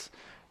him, but it's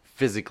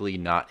physically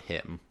not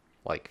him.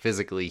 Like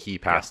physically, he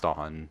passed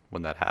on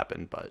when that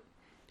happened, but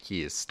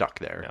he is stuck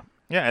there. Yeah.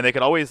 Yeah, and they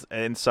could always,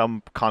 in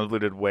some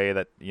convoluted way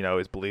that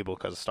is believable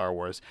because of Star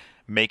Wars,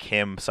 make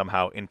him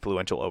somehow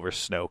influential over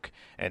Snoke,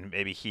 and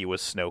maybe he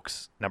was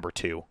Snoke's number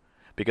 2.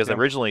 because Yeah.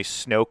 originally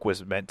Snoke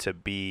was meant to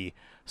be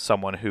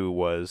someone who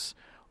was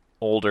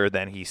older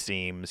than he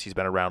seems. He's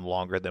been around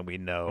longer than we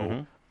know.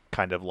 Mhm.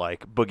 Kind of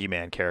like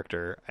boogeyman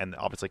character, and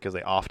obviously because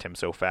they offed him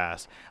so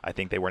fast, I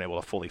think they weren't able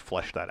to fully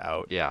flesh that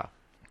out. Yeah.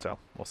 So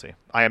we'll see.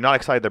 I am not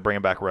excited they're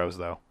bringing back Rose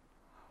though.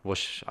 Well,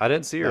 I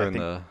didn't see her Yeah, I in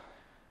think- the.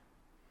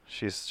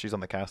 She's on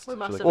the cast. We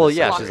must She's have Well,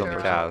 yeah, swapped she's on her the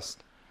out.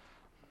 cast.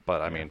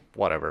 But I mean,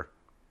 whatever.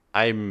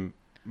 I'm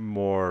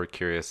more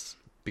curious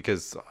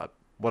because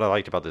what I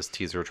liked about this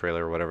teaser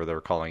trailer, or whatever they were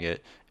calling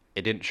it,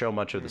 it didn't show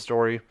much of the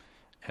story,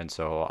 and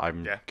so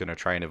I'm Yeah. gonna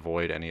try and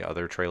avoid any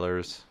other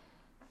trailers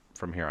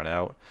from here on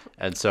out.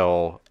 And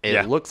so it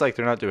Yeah. looks like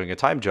they're not doing a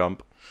time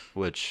jump,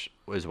 which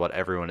is what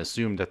everyone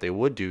assumed that they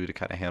would do to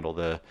kind of handle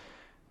the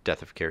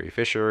death of Carrie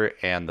Fisher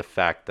and the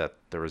fact that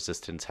the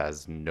Resistance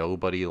has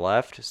nobody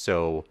left.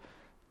 So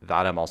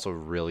that I'm also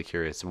really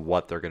curious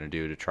what they're going to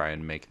do to try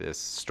and make this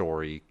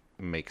story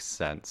make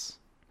sense.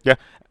 Yeah,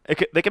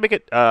 they can make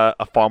it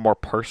a far more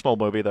personal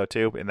movie though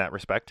too, in that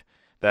respect.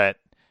 That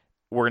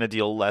we're gonna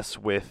deal less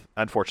with,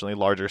 unfortunately,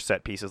 larger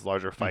set pieces,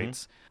 larger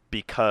fights,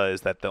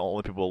 because that the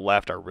only people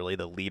left are really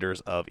the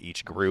leaders of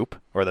each group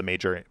or the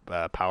major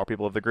power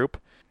people of the group.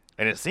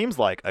 And it seems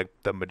like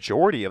the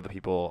majority of the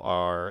people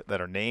that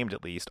are named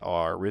at least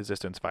are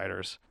Resistance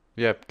fighters.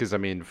 Yeah, because I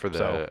mean, for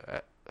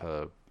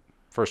the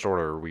First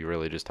Order, we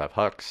really just have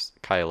Hux,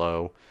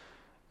 Kylo,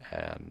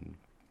 and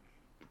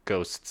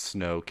Ghost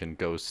Snoke and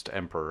Ghost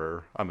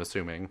Emperor, I'm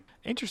assuming.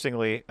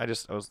 Interestingly, I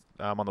was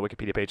on the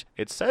Wikipedia page.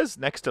 It says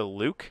next to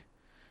Luke,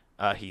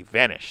 he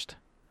vanished.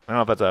 I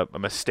don't know if that's a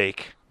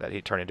mistake that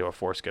he turned into a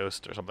Force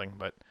ghost or something,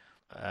 but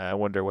I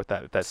wonder what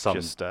that's Some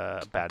just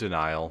bad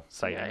Denial.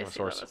 sighting Yeah, I or see that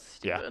source. as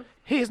Yeah, stupid.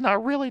 he's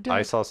not really dead.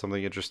 I saw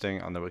something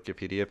interesting on the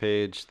Wikipedia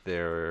page.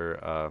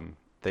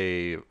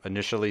 They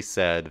initially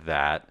said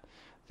that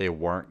they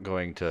weren't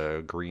going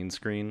to green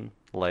screen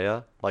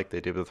Leia like they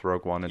did with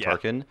Rogue One and Yeah.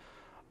 Tarkin,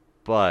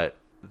 but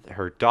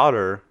her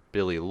daughter,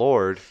 Billy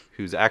Lord,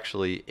 who's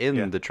actually in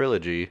Yeah. the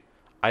trilogy,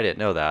 I didn't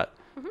know that,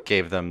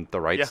 gave them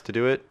the rights Yeah. to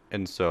do it,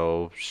 and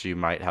so she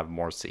might have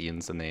more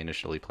scenes than they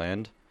initially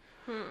planned.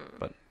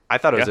 But I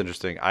thought it was Yeah.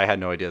 interesting. I had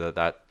no idea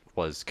that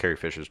was Carrie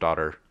Fisher's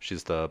daughter.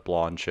 She's the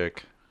blonde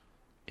chick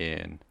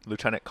in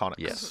Lieutenant Connix.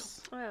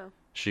 Yes. Oh.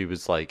 She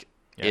was like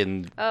Yeah.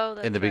 in Oh,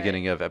 that's in the right.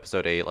 beginning of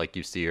episode 8, like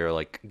you see her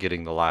like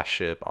getting the last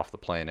ship off the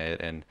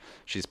planet, and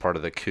she's part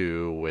of the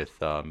coup with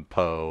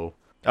Poe.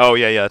 Oh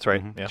yeah, that's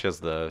right. Yeah, She has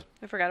the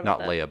I forgot about not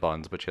that. Leia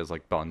buns, but she has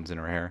like buns in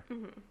her hair.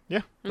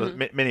 yeah. Those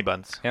mini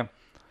buns. Yeah.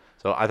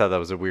 So I thought that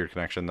was a weird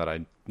connection that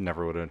I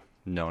never would have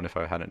known if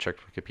I hadn't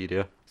checked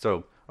Wikipedia.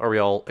 So are we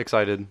all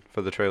excited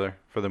for the trailer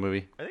for the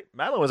movie? I think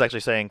Madeline was actually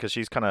saying, because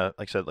she's kind of,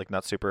 like I said, like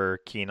not super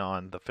keen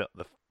on the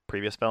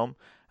previous film.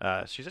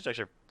 She's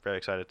actually very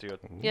excited to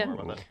Yeah. more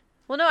about that.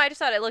 Well, no, I just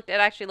thought it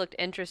actually looked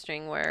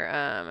interesting. Where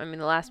I mean,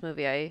 the last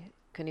movie I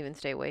couldn't even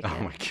stay awake. Oh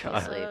and my fell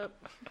God. asleep.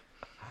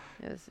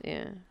 It was,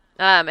 yeah.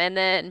 And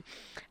then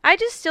I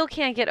just still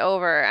can't get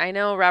over. I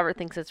know Robert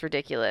thinks it's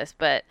ridiculous,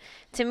 but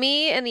to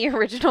me, in the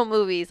original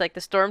movies, like the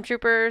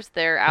stormtroopers,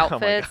 their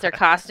outfits, their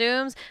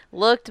costumes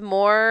looked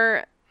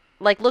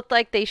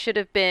like they should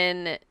have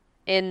been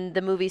in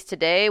the movies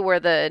today. Where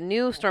the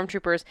new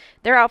stormtroopers,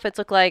 their outfits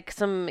look like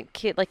some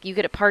kid, like you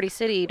get at Party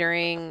City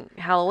during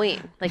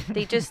Halloween. Like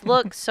they just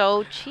look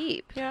so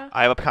cheap. Yeah.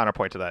 I have a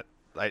counterpoint to that.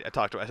 I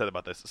said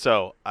about this.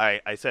 So I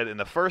said in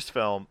the first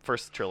film, the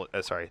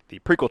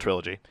prequel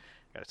trilogy.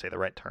 Gotta say the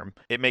right term.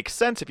 It makes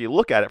sense if you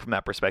look at it from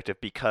that perspective,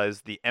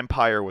 because the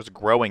Empire was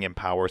growing in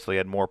power, so they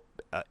had more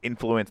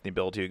influence and the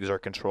ability to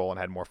exert control, and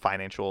had more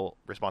financial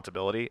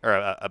responsibility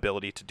or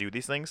ability to do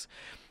these things,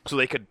 so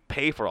they could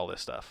pay for all this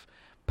stuff.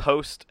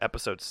 Post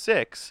Episode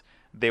 6,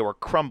 they were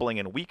crumbling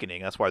and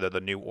weakening. That's why they're the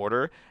New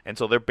Order, and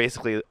so they're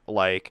basically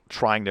like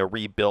trying to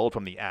rebuild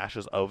from the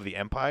ashes of the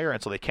Empire,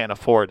 and so they can't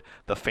afford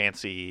the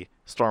fancy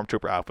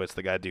stormtrooper outfits.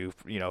 They gotta do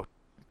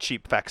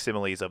cheap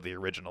facsimiles of the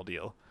original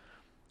deal.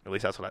 At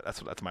least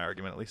that's my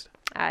argument. At least.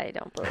 I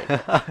don't believe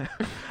it.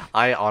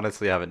 I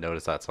honestly haven't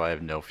noticed that, so I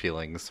have no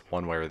feelings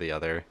one way or the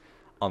other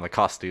on the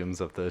costumes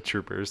of the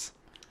troopers.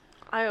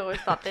 I always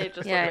thought they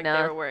just Yeah, I looked like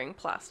they know. were wearing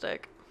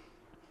plastic.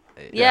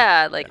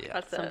 Yeah, like Yeah.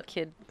 That's some it.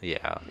 kid.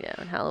 Yeah. Yeah,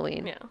 on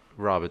Halloween. Yeah.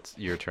 Rob, it's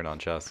your turn on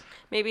chess.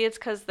 Maybe it's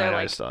because they're I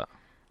like. just thought.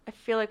 I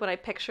feel like when I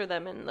picture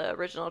them in the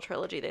original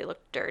trilogy, they look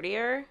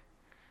dirtier.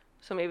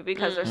 So maybe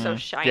because they're so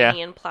shiny Yeah.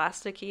 and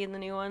plasticky in the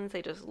new ones,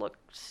 they just look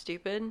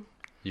stupid.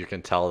 You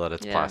can tell that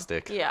it's Yeah.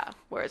 plastic. Yeah.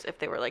 Whereas if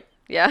they were like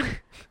Yeah.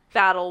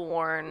 battle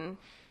worn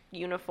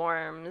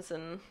uniforms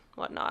and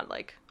whatnot,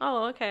 like,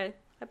 oh, okay,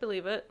 I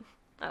believe it.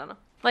 I don't know.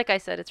 Like I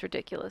said, it's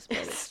ridiculous, but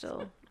it's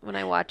still. When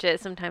I watch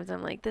it, sometimes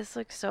I'm like, this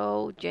looks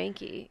so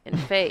janky and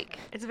fake.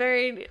 It's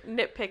very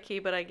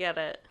nitpicky, but I get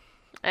it.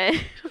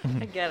 I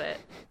get it.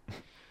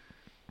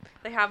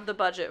 They have the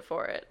budget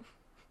for it.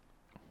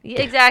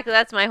 Yeah, exactly.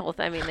 That's my whole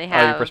thing. I mean, they Your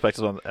have.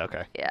 perspectives on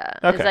okay. Yeah.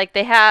 Okay. It's like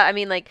they have. I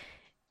mean, like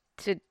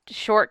to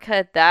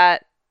shortcut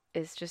that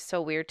is just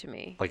so weird to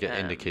me. Like it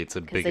indicates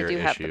a 'cause they bigger do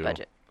have the issue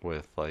budget.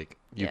 with like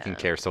you can Yeah.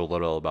 care so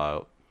little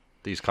about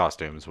these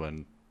costumes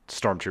when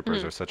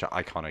stormtroopers are such an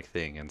iconic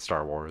thing in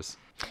Star Wars.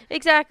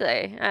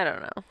 Exactly. I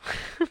don't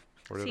know.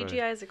 Where did I-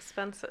 CGI is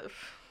expensive.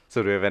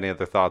 So do we have any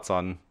other thoughts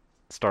on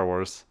Star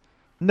Wars?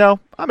 No,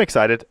 I'm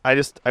excited.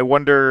 I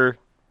wonder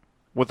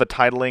with the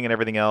titling and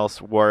everything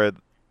else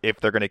if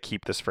they're going to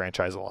keep this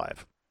franchise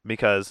alive,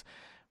 because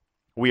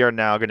we are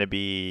now going to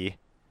be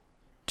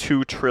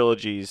 2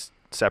 trilogies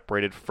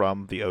separated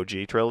from the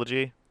OG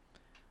trilogy,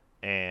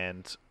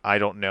 and I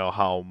don't know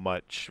how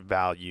much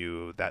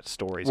value that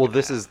story is. Well,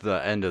 this is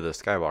the end of the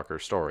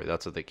Skywalker story.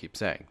 That's what they keep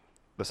saying.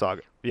 the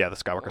saga. Yeah, the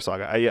Skywalker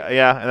saga.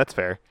 Yeah, and that's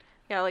fair.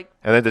 Yeah, like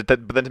And then,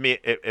 but then to me,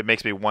 it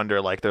makes me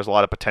wonder. Like, there's a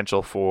lot of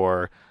potential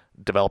for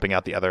developing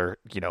out the other,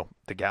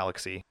 the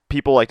galaxy.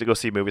 People like to go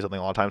see movies, I think,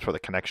 a lot of times for the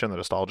connection, the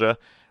nostalgia.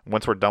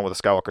 Once we're done with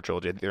the Skywalker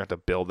trilogy, they're going to have to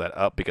build that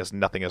up because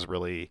nothing has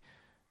really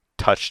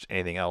touched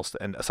anything else,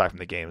 and aside from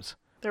the games.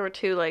 there were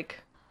 2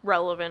 like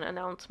relevant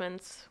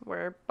announcements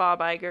where Bob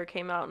Iger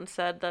came out and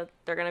said that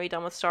they're going to be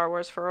done with Star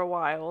Wars for a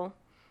while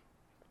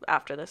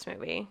after this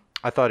movie.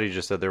 I thought he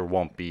just said there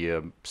won't be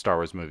a Star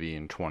Wars movie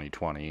in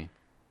 2020.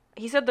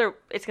 He said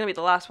it's going to be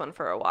the last one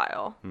for a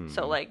while.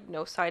 So like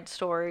no side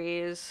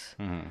stories.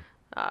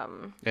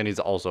 And he's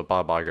also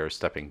Bob Iger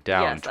stepping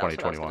down in Yes, that's what I was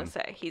 2021. going to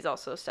say. He's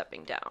also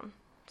stepping down.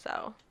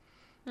 So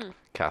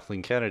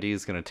Kathleen Kennedy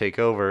is going to take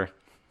over.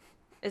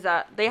 is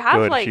that they have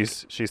Good. like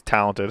She's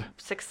talented.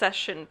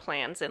 succession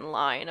plans in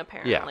line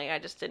apparently. I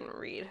just didn't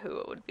read who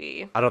it would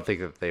be. I don't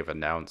think that they've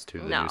announced who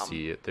the No. new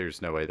CEO.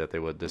 There's no way that they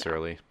would this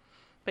early.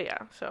 But yeah,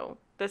 so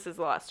this is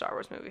the last Star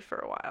Wars movie for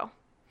a while.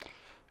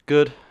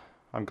 Good.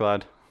 I'm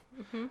glad.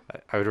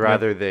 I would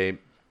rather they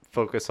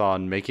focus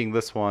on making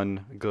this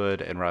one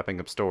good and wrapping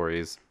up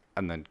stories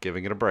and then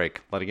giving it a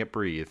break, letting it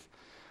breathe,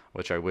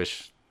 which I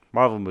wish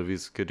Marvel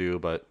movies could do,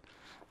 but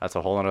that's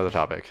a whole other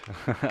topic.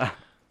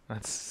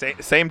 That's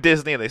same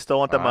Disney. They still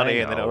want the I money,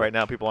 and they know know. right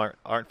now people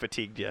aren't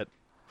fatigued yet.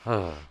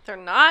 They're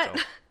not.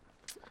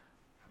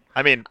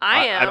 I mean,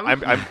 I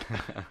am.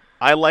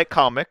 I like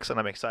comics, and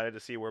I'm excited to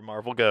see where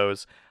Marvel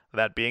goes.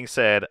 That being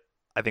said,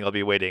 I think I'll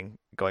be waiting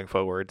going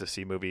forward to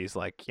see movies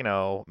like,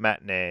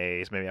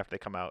 matinees, maybe after they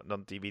come out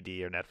on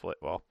DVD or Netflix,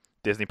 well,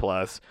 Disney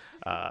Plus,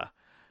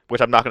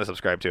 which I'm not going to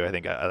subscribe to. I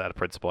think out of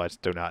principle, I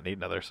just do not need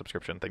another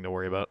subscription thing to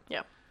worry about.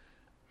 Yeah.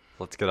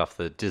 Let's get off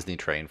the Disney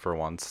train for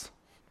once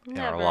in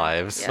our Never.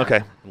 lives. Yeah.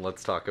 Okay.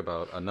 Let's talk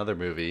about another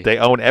movie. They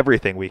own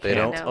everything we They can.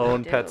 don't No, they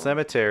own Pet do.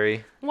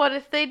 Cemetery. What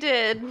if they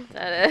did?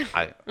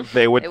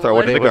 They would It throw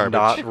would. it in They the would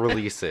garbage. not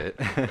release it.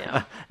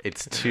 Yeah.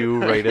 It's too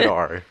rated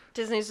R.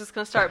 Disney's just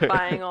gonna start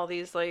buying all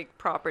these like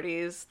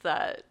properties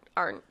that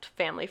aren't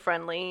family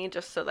friendly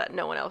just so that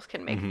no one else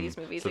can make these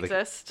movies So they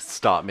exist.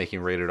 stop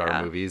making rated R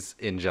Yeah. movies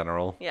in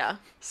general. Yeah.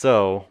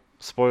 So,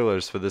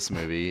 spoilers for this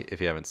movie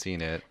if you haven't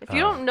seen it. If you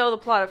don't know the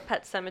plot of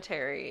Pet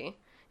Cemetery,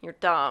 you're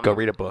dumb. Go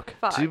read a book.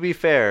 Fuck. To be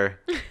fair,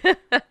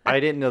 I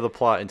didn't know the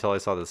plot until I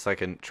saw the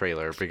second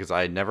trailer because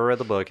I had never read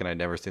the book and I'd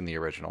never seen the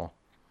original.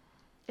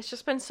 It's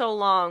just been so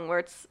long where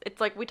it's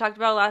like we talked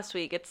about last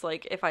week. It's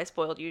like if I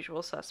spoiled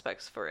Usual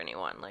Suspects for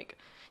anyone, like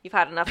you've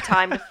had enough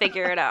time to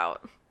figure it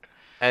out.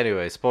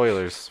 Anyway,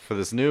 spoilers for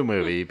this new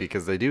movie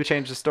because they do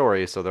change the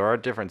story, so there are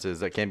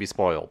differences that can be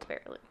spoiled.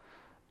 Barely.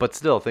 But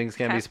still, things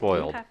can be Okay.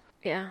 spoiled. Okay.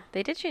 Yeah,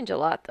 they did change a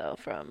lot though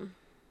from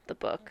the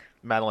book.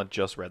 Madeline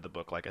just read the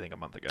book, I think a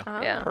month ago.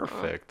 Yeah.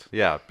 Perfect.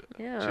 Yeah.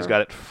 Yeah. She's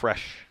got it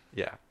fresh.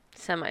 Yeah.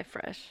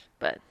 semi-fresh,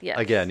 but yes.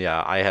 Again,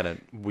 yeah,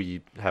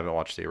 we haven't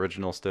watched the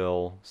original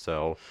still,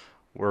 so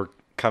we're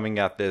coming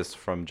at this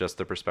from just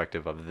the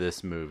perspective of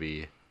this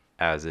movie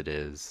as it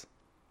is.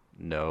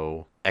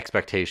 No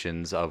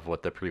expectations of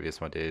what the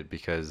previous one did,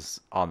 because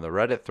on the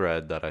Reddit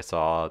thread that I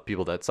saw,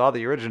 people that saw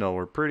the original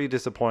were pretty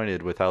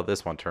disappointed with how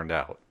this one turned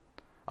out.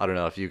 I don't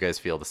know if you guys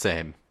feel the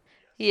same.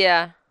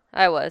 Yeah,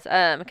 I was.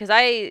 Because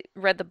I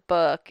read the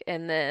book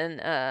and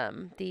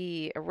then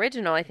the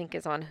original I think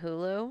is on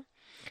Hulu.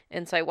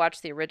 And so I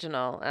watched the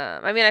original.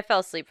 I mean, I fell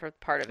asleep for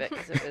part of it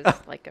because it was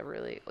like a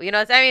really,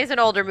 it's an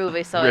older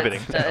movie, so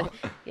Riveting.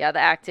 the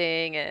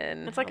acting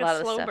and It's like a a lot of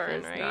the slow stuff burn,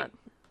 is right? not.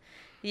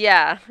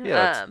 Yeah,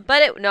 Yeah, it's-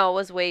 but it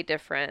was way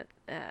different.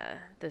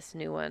 This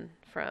new one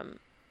from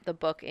the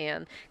book,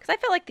 and because I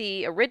felt like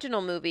the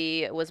original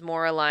movie was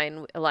more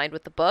aligned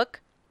with the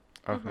book.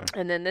 Okay.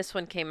 And then this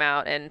one came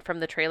out, and from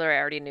the trailer, I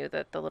already knew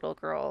that the little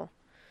girl,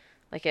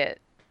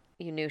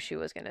 you knew she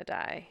was gonna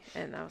die,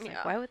 and I was like,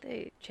 Yeah. why would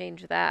they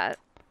change that,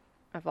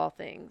 of all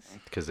things?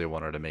 Because they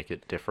wanted to make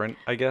it different,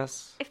 I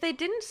guess. If they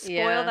didn't spoil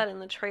Yeah. that in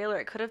the trailer,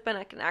 it could have been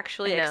like an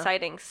actually I know.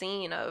 exciting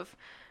scene of,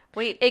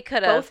 wait, It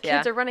could have, both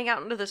kids are running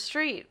out into the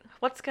street.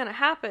 What's gonna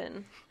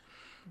happen?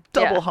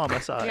 Double Yeah.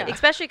 homicide. Yeah.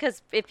 Especially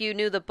because if you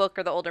knew the book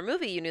or the older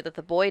movie, you knew that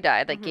the boy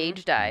died, like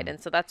Gage died, and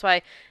so that's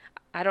why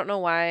I don't know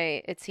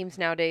why it seems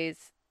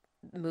nowadays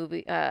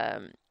movie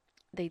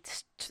they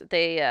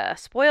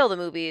spoil the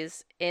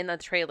movies in the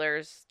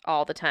trailers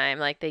all the time.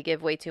 Like they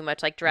give way too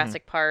much. Like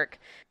Jurassic Park,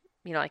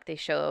 like they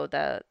show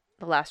the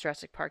last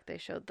Jurassic Park, they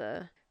showed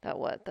the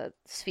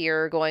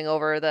sphere going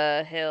over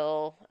the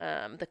hill,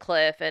 the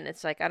cliff, and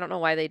it's like I don't know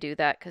why they do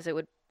that because it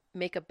would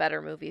make a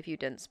better movie if you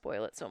didn't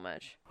spoil it so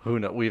much. Who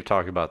know? We've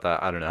talked about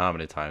that. I don't know how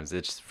many times.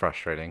 It's just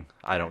frustrating.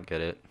 I don't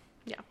get it.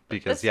 Yeah. but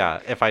Because this- yeah,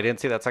 if I didn't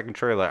see that second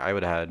trailer, I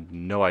would have had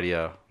no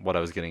idea what I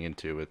was getting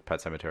into with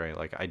Pet Cemetery.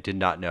 Like I did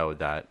not know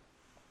that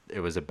it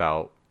was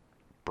about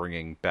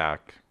bringing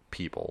back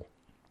people.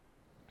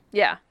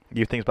 Yeah.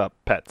 You think about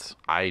pets.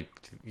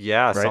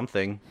 Yeah, Right?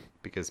 something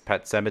because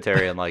Pet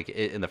Cemetery and like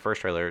in the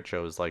first trailer it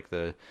shows like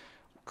the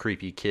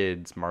creepy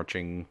kids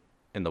marching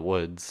in the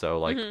woods. So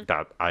like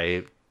that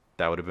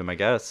would have been my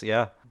guess.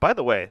 Yeah. By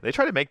the way, they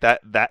tried to make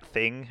that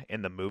thing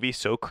in the movie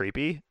so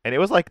creepy, and it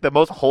was like the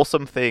most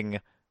wholesome thing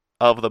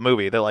of the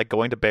movie. They're like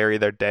going to bury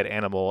their dead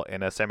animal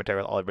in a cemetery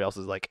with all everybody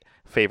else's like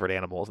favorite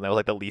animals, and that was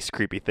like the least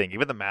creepy thing.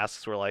 Even the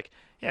masks were like,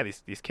 yeah,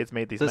 these kids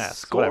made these The masks.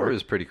 score whatever.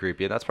 was pretty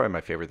creepy, and that's probably my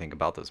favorite thing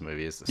about this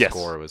movie is the Yes.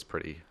 score was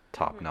pretty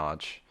top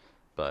notch.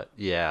 But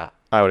yeah,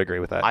 I would agree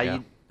with that. I yeah.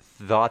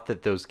 thought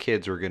that those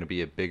kids were going to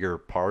be a bigger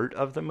part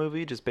of the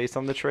movie just based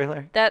on the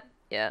trailer.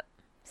 Yeah.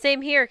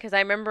 Same here, because I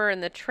remember in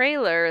the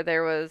trailer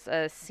there was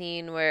a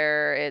scene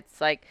where it's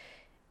like,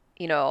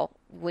 you know,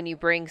 when you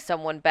bring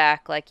someone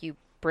back, like you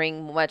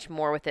bring much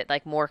more with it,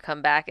 like more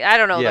come back. I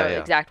don't know Yeah, the yeah.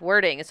 exact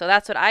wording. So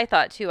that's what I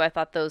thought too. I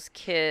thought those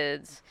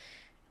kids,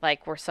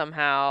 like, were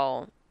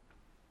somehow,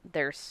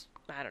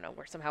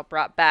 were somehow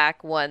brought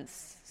back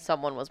once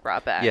someone was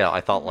brought back. Yeah,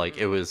 I thought like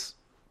it was.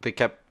 They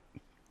kept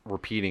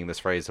repeating this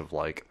phrase of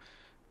like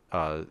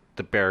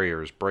the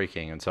barriers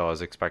breaking, and so I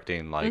was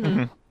expecting like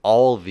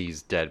all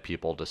these dead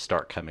people to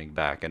start coming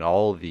back and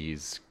all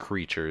these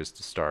creatures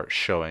to start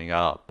showing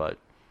up, but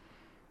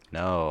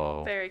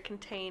no. Very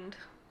contained.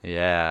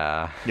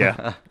 Yeah.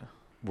 Yeah.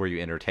 Were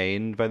you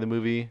entertained by the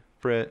movie,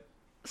 Britt?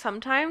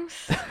 Sometimes.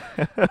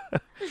 I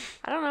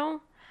don't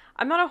know.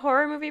 I'm not a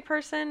horror movie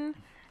person,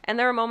 and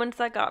there were moments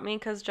that got me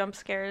because jump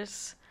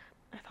scares.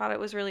 I thought it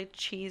was really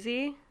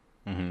cheesy.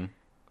 Mm-hmm. I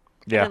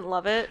Yeah. didn't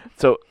love it.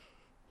 So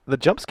the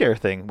jump scare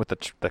thing with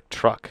the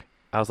truck,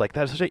 I was like,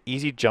 that's such an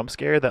easy jump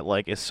scare that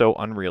like is so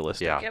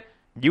unrealistic. Yeah. Yep.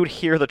 You would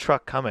hear the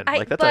truck coming.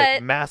 Like that's a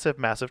but- massive,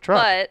 massive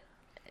truck. But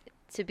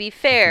to be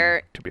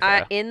fair, To be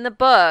fair. in the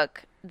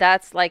book,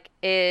 that's like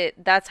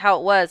it. That's how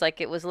it was. Like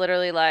it was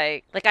literally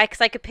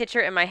cause I could picture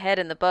it in my head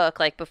in the book,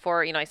 like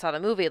before I saw the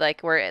movie,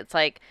 like where it's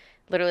like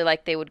literally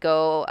like they would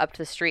go up to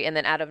the street and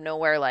then out of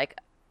nowhere like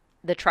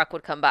the truck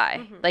would come by.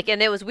 Like,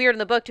 and it was weird in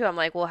the book too. I'm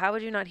like, well, how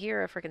would you not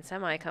hear a freaking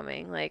semi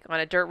coming like on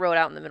a dirt road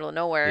out in the middle of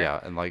nowhere? Yeah,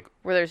 and like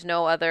Where there's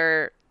no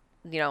other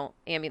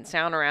ambient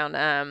sound around.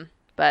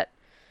 But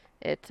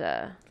it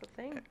That's the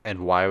thing. and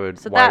why would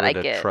So why that I would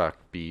a get. truck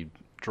be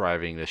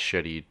driving this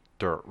shitty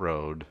dirt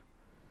road?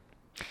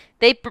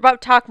 They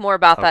talk more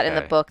about that in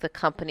the Okay. book. The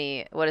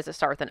company, what does it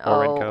start with an O?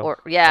 Orenco? Or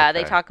yeah,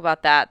 they Okay. talk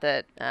about that.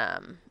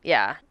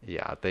 Yeah.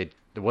 Yeah,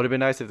 it would have been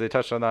nice if they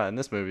touched on that in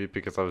this movie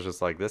because I was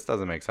just like, this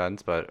doesn't make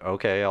sense, but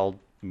okay, I'll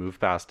move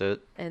past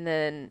it. And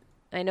then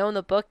I know in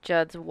the book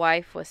Judd's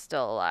wife was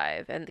still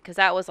alive, and because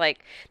that was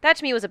like that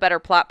to me was a better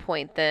plot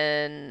point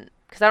than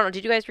because I don't know.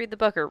 Did you guys read the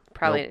book or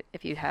probably Nope.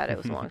 if you had it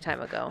was a long time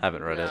ago.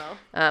 Haven't read it.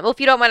 No. Well, if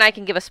you don't mind, I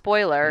can give a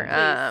spoiler.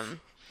 Please.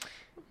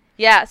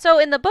 Yeah, so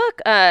in the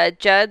book,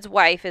 Judd's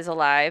wife is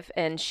alive,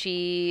 and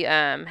she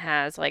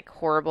has like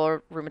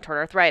horrible rheumatoid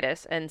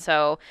arthritis, and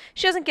so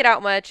she doesn't get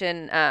out much.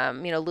 And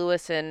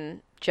Lewis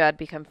and Judd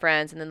become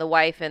friends, and then the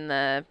wife and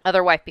the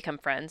other wife become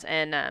friends.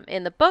 And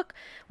in the book,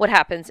 what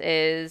happens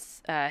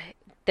is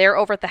they're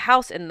over at the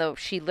house, and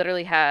she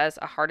literally has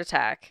a heart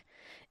attack,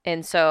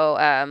 and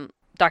so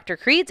Dr.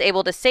 Creed's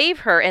able to save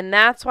her, and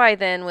that's why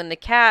then when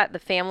the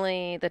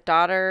family, the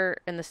daughter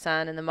and the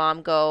son and the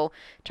mom go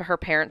to her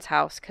parents'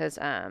 house because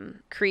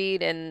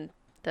Creed and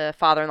the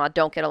father-in-law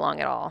don't get along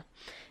at all.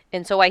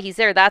 And so while he's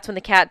there, that's when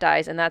the cat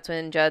dies, and that's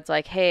when Judd's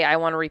like, hey, I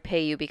want to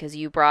repay you because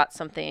you brought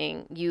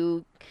something,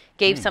 you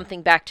gave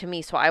something back to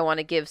me, so I want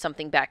to give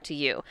something back to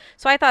you.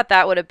 So I thought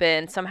that would have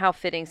been somehow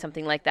fitting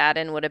something like that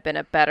and would have been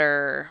a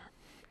better...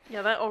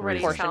 Yeah, that already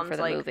Portion sounds for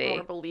the like movie.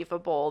 more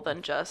believable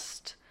than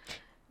just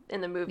in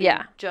the movie.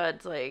 Yeah.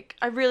 Judd's like,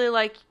 I really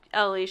like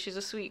Ellie. She's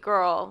a sweet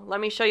girl. Let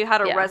me show you how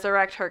to Yeah.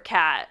 resurrect her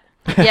cat.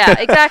 Yeah,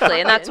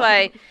 exactly. And that's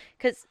why,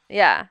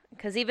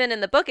 because even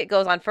in the book, it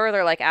goes on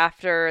further, like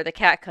after the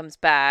cat comes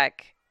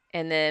back,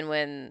 and then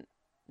when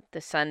the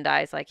son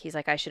dies, like he's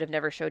like, I should have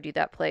never showed you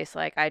that place.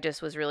 Like, I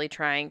just was really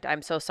trying.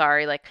 I'm so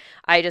sorry. Like,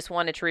 I just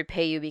wanted to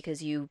repay you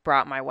because you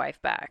brought my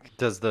wife back.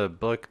 Does the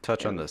book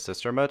touch on the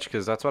sister much?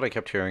 Because that's what I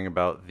kept hearing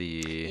about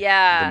the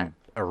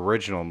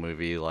original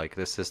movie. Like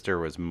the sister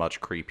was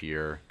much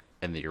creepier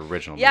in the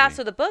original Yeah, movie.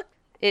 so the book,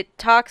 it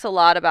talks a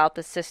lot about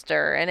the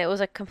sister, and it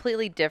was a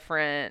completely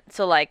different.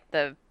 So, like,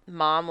 the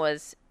mom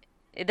was,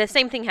 the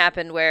same thing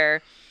happened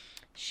where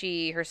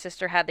her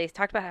sister they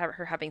talked about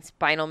her having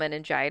spinal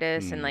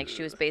meningitis, and like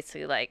she was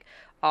basically like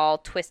all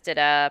twisted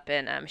up,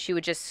 and she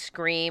would just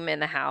scream in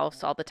the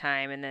house all the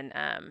time. And then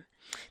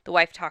the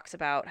wife talks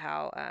about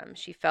how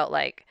she felt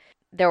like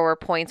there were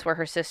points where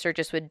her sister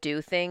just would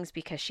do things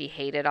because she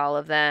hated all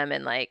of them,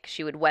 and like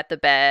she would wet the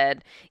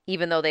bed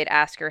even though they'd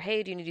ask her,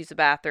 hey, do you need to use the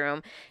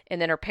bathroom? And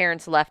then her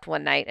parents left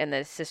one night and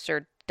the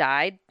sister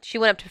died. She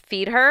went up to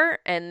feed her,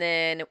 and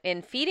then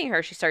in feeding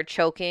her she started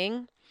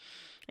choking,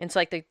 And so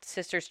like the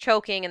sister's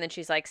choking, and then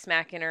she's like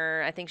smacking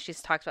her. I think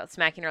she's talks about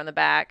smacking her on the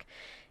back.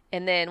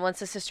 And then once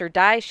the sister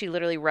dies, she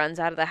literally runs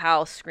out of the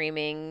house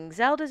screaming,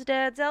 "Zelda's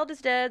dead,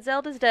 Zelda's dead,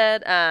 Zelda's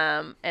dead."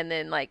 And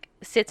then like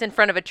sits in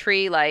front of a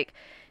tree, like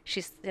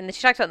and then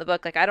she talks about in the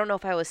book, like, I don't know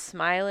if I was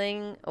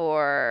smiling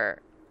or,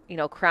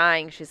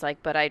 crying. She's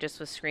like, but I just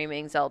was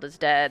screaming, "Zelda's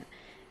dead."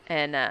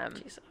 And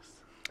Jesus.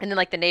 and then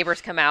like the neighbors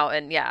come out,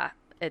 and yeah,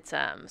 it's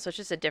so it's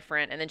just a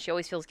different. And then she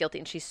always feels guilty,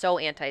 and she's so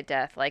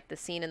anti-death. Like the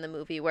scene in the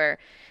movie where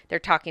they're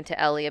talking to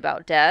Ellie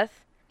about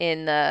death.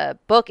 In the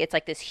book, it's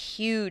like this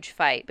huge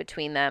fight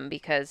between them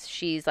because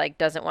she's like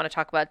doesn't want to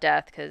talk about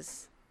death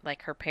because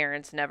like her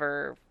parents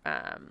never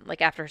like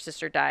after her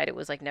sister died, it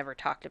was like never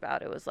talked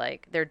about. It was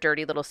like their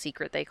dirty little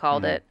secret, they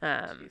called it,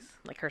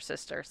 like her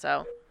sister.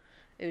 So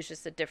it was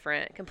just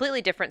a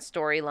completely different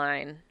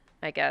storyline,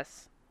 I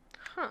guess.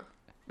 Huh.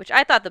 Which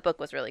I thought the book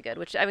was really good.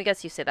 Which I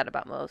guess you say that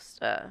about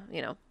most,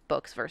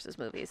 books versus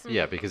movies.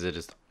 Yeah, because it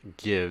just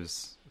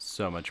gives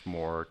so much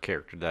more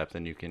character depth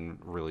and you can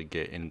really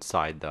get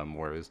inside them.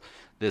 Whereas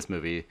this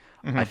movie,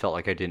 I felt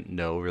like I didn't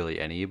know really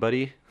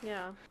anybody.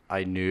 Yeah.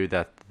 I knew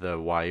that the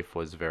wife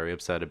was very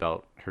upset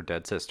about her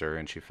dead sister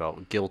and she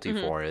felt guilty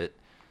for it.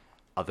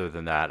 Other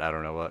than that, I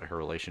don't know what her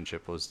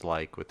relationship was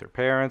like with her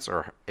parents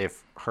or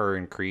if her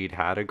and Creed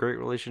had a great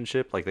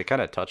relationship. Like they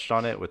kind of touched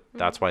on it with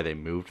that's why they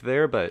moved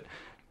there, but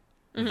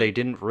they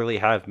didn't really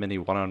have many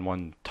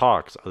one-on-one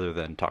talks other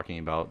than talking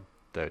about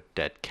the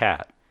dead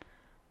cat.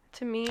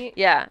 To me,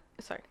 Yeah.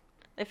 sorry.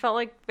 It felt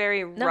like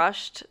very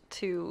rushed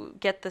to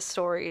get the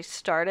story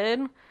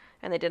started,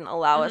 and they didn't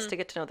allow us to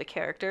get to know the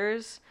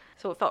characters.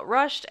 So it felt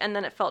rushed, and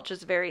then it felt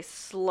just very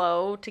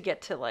slow to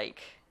get to,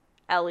 like,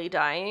 Ellie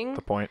dying.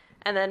 The point.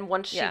 And then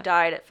once she Yeah.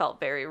 died, it felt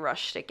very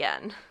rushed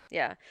again.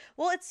 Yeah.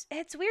 Well,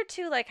 it's weird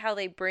too, like how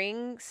they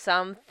bring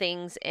some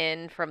things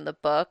in from the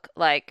book.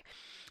 Like,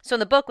 so in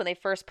the book, when they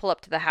first pull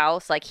up to the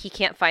house, like he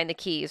can't find the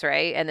keys,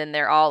 right? And then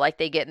they're all like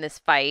they get in this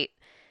fight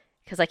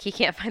because like he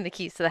can't find the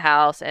keys to the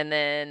house. And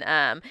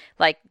then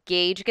like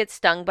Gage gets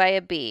stung by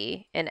a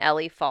bee, and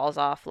Ellie falls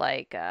off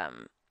like a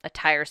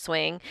tire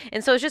swing.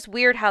 And so it's just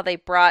weird how they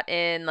brought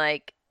in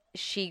like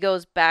she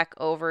goes back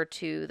over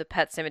to the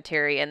pet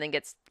cemetery and then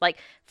gets like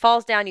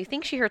falls down. You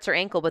think she hurts her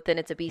ankle, but then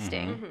it's a bee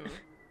sting.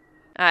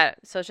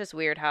 So it's just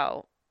weird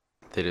how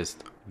They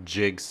just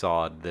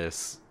jigsawed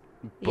this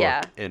book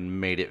Yeah. and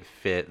made it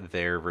fit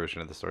their version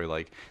of the story.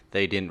 Like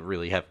they didn't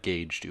really have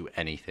Gage do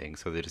anything,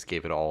 so they just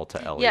gave it all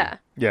to Ellie. Yeah.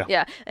 Yeah.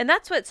 Yeah. And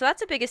that's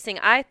the biggest thing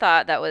I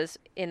thought that was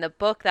in the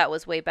book that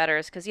was way better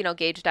is because,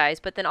 Gage dies.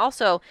 But then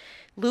also,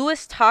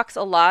 Lewis talks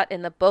a lot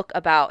in the book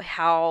about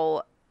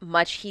how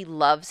much he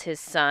loves his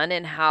son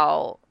and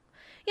how,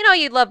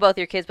 you love both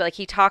your kids, but like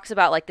he talks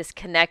about like this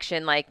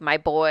connection, like my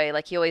boy,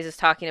 like he always is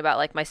talking about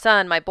like my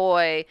son, my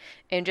boy,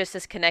 and just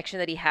this connection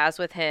that he has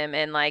with him.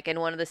 And like in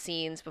one of the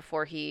scenes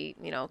before he,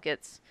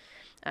 gets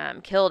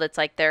killed, it's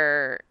like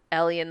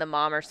Ellie and the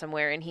mom are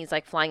somewhere and he's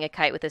like flying a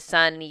kite with his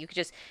son, and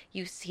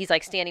he's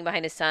like standing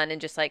behind his son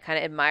and just like kind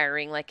of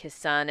admiring like his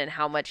son and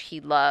how much he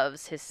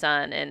loves his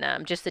son,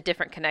 and just the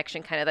different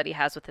connection kind of that he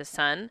has with his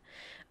son.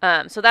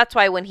 So that's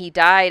why when he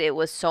died, it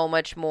was so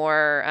much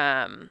more,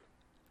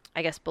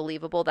 I guess,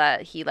 believable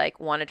that he like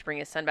wanted to bring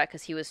his son back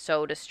because he was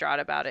so distraught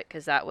about it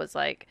because that was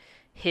like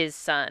his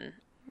son.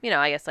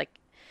 I guess like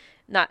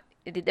not.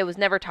 It was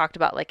never talked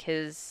about like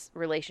his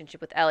relationship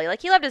with Ellie.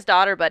 Like he loved his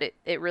daughter, but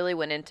it really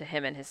went into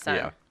him and his son.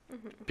 Yeah.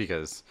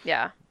 Because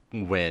Yeah.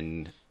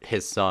 when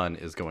his son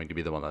is going to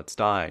be the one that's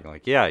dying,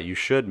 like, yeah, you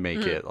should make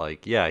it.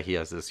 Like, yeah, he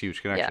has this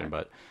huge connection. Yeah.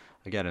 But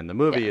again, in the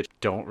movie, Yeah. you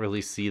don't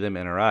really see them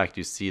interact.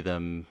 You see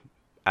them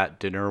at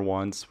dinner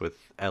once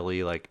with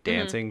Ellie, like,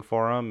 dancing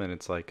for him. And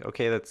it's like,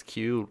 okay, that's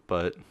cute.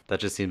 But that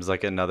just seems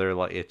like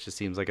it just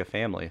seems like a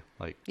family.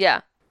 Like,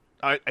 Yeah.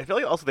 I feel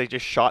like also they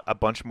just shot a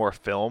bunch more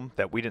film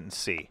that we didn't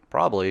see.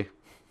 probably.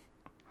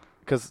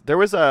 Because there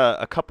was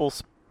a couple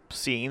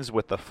scenes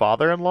with the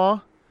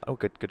father-in-law. Oh,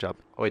 good job.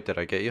 Oh, wait, did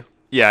I get you?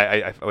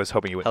 Yeah, I was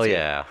hoping you wouldn't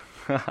Hell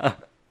see it.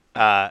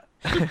 yeah.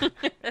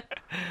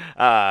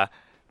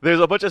 There's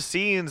a bunch of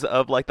scenes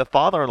of like the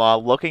father-in-law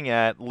looking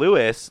at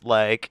Lewis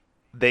like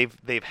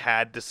they've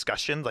had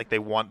discussions, like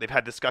they've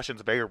had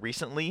discussions very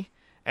recently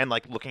and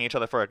like looking at each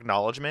other for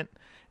acknowledgement,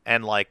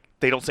 and like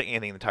they don't say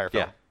anything in the entire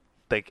film. Yeah.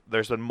 Like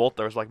there's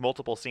like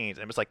multiple scenes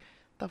and it's like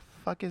the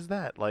fuck is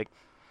that? Like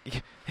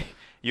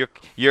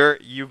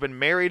you've been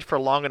married for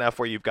long enough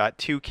where you've got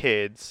 2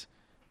 kids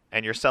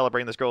and you're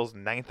celebrating this girl's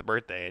 9th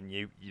birthday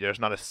and there's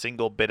not a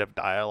single bit of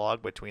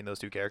dialogue between those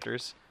 2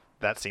 characters.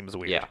 That seems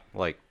weird. Yeah,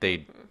 like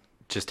they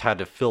just had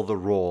to fill the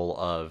role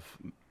of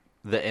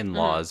the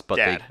in-laws, but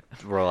Dad.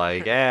 they were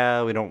like,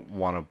 yeah, we don't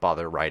want to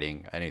bother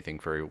writing anything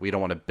for you. We don't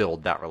want to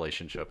build that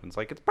relationship. And it's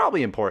like, it's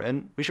probably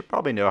important. We should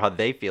probably know how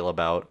they feel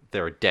about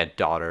their dead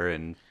daughter.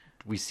 And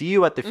we see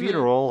you at the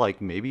funeral. Like,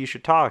 maybe you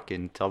should talk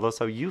and tell us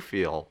how you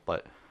feel.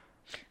 But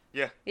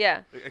Yeah.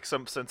 Yeah. Like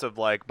some sense of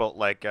like both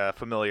like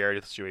familiarity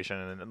with the situation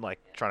and like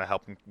trying to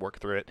help them work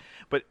through it.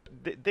 But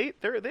they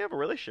have a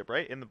relationship,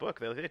 right? In the book,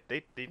 they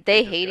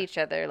They hate each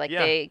other. Like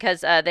Yeah.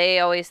 because they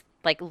always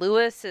like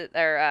Lewis or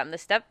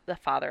the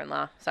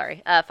father-in-law,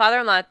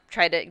 father-in-law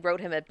wrote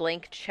him a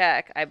blank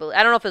check. I believe,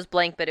 I don't know if it was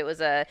blank, but it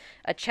was a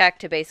check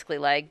to basically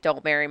like,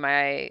 don't marry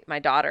my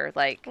daughter,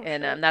 like,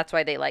 and that's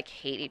why they like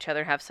hate each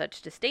other, have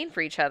such disdain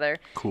for each other.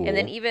 Cool. And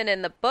then even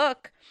in the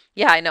book,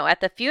 yeah, I know,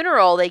 at the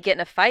funeral they get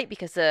in a fight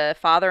because the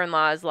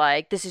father-in-law is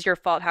like, this is your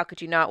fault. How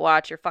could you not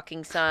watch your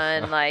fucking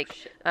son? Like,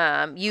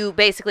 you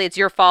basically, it's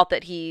your fault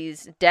that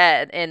he's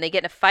dead. And they get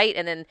in a fight,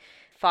 and then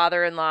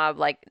father-in-law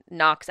like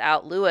knocks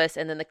out Lewis,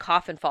 and then the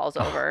coffin falls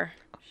over.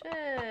 Shit.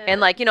 And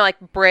like, like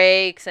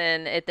breaks,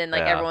 and it then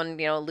like Yeah. everyone,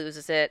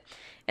 loses it.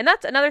 And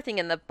that's another thing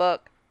in the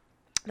book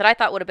that I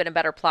thought would have been a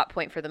better plot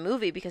point for the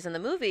movie, because in the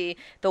movie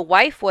the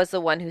wife was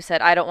the one who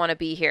said, I don't want to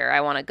be here,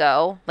 I want to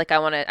go, like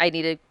I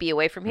need to be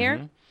away from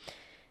here.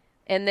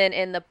 And then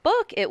in the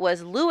book, it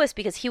was Lewis,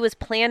 because he was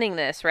planning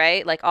this,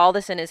 right? Like all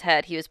this in his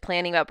head. He was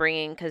planning about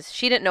bringing, because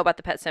she didn't know about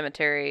the pet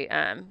cemetery.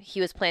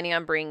 He was planning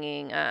on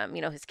bringing,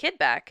 his kid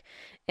back.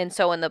 And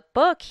so in the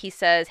book, he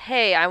says,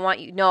 hey, I want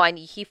you, no,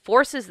 he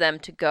forces them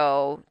to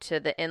go to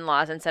the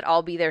in-laws and said,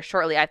 I'll be there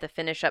shortly. I have to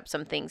finish up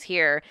some things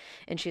here.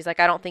 And she's like,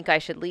 I don't think I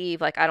should leave.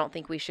 Like, I don't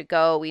think we should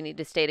go. We need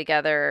to stay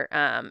together.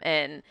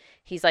 And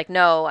he's like,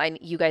 no,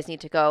 you guys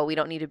need to go. We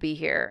don't need to be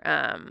here.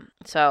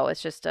 So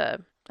it's just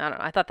I don't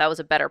know. I thought that was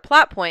a better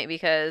plot point,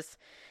 because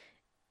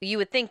you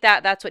would think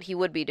that that's what he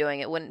would be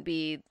doing. It wouldn't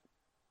be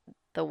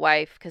the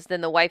wife, because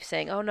then the wife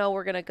saying, oh, no,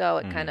 we're going to go.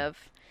 It kind of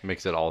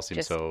makes it all seem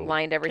just so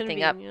lined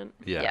everything up. Convenient.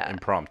 Yeah.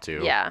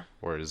 impromptu. Yeah.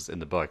 Whereas in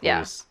the book,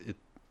 Yeah. it's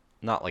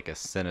not like a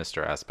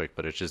sinister aspect,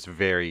 but it's just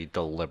very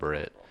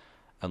deliberate.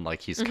 And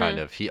like he's kind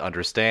of, he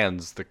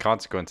understands the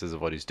consequences of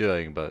what he's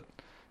doing, but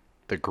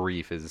the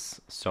grief is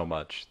so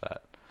much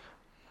that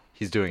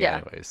he's doing it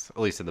Yeah. anyways,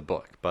 at least in the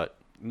book. But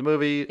in the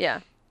movie, Yeah.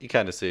 you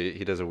kind of see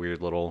he does a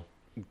weird little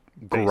and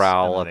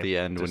growl then at they the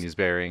end when just- he's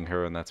burying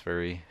her, and that's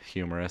very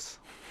humorous.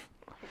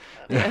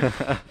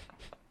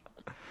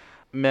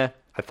 Meh.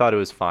 I thought it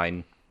was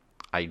fine.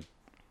 I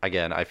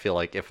feel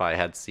like if I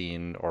had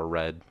seen or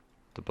read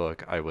the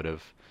book, I would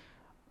have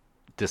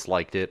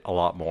disliked it a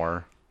lot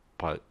more.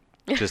 But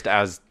just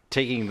as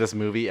taking this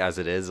movie as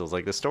it is, it was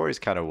like the story's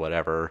kind of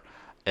whatever.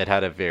 It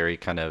had a very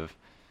kind of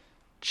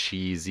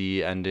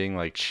cheesy ending,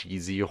 like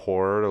cheesy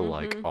horror,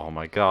 like, oh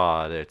my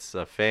god, it's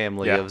a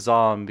family Yeah. of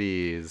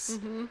zombies.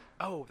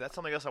 Oh, that's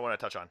something else I want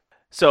to touch on.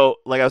 So,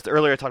 like I was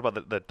earlier talking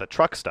about the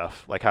truck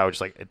stuff, like how it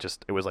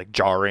was like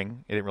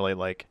jarring. It didn't really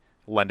like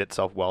lend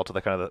itself well to the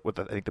kind of what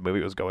I think the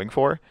movie was going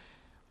for.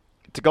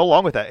 To go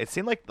along with that, it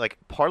seemed like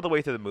part of the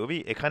way through the movie,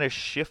 it kind of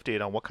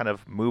shifted on what kind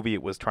of movie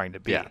it was trying to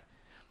be. Yeah.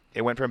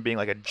 It went from being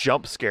like a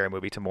jump scare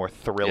movie to more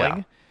thrilling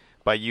Yeah.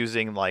 by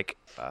using like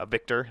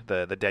Victor,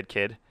 the dead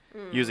kid,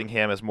 using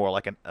him as more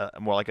like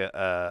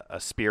a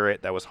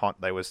spirit that was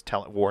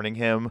warning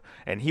him,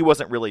 and he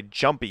wasn't really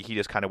jumpy. He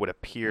just kind of would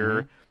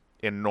appear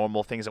in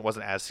normal things. It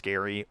wasn't as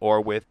scary.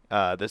 Or with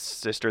this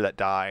sister that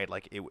died,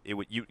 like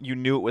you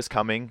knew it was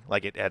coming.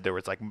 Like there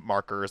was like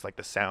markers, like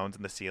the sounds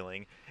in the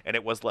ceiling, and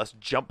it was less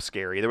jump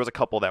scary. There was a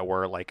couple that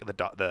were like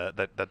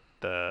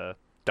the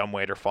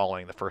dumbwaiter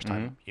falling the first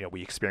time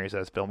we experienced it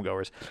as film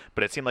goers,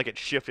 but it seemed like it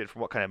shifted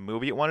from what kind of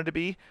movie it wanted to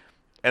be,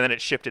 and then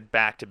it shifted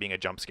back to being a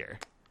jump scare.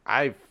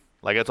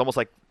 It's almost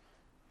like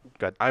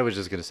I was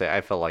just gonna say,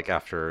 I felt like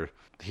after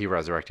he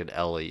resurrected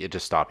Ellie, it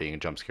just stopped being a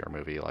jump scare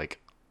movie, like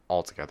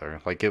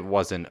altogether. Like it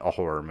wasn't a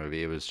horror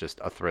movie; it was just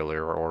a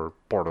thriller or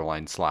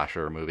borderline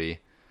slasher movie.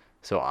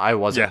 So I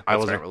wasn't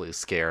fair. really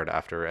scared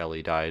after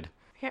Ellie died.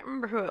 I can't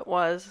remember who it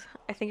was.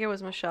 I think it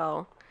was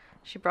Michelle.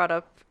 She brought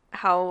up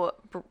how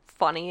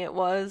funny it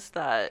was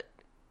that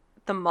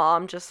the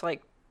mom just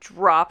like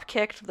drop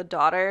kicked the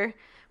daughter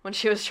when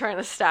she was trying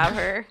to stab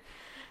her.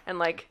 And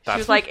like she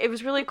was like, it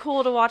was really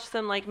cool to watch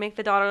them like make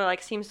the daughter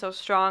like seem so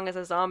strong as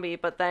a zombie,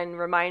 but then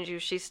remind you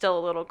she's still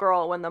a little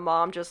girl when the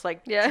mom just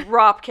like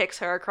drop kicks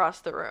her across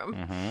the room.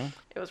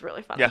 It was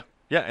really funny.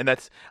 Yeah, and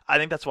I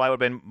think that's why it would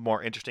have been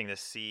more interesting to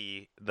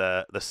see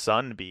the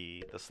son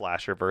be the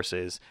slasher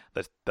versus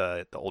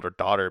the older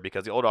daughter,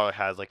 because the older daughter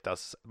has like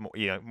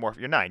more.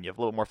 You're 9, you have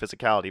a little more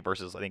physicality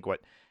versus I think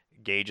what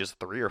Gage is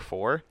 3 or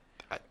 4.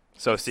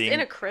 So seeing In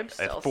a crib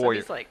still, so 4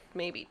 he's like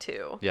maybe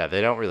 2. Yeah,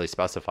 they don't really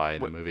specify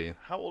in the movie.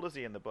 How old is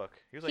he in the book?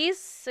 He was like,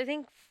 He's, I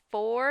think,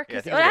 4. Yeah,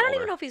 I 'Cause- think he's a I bit don't older.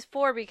 even know if he's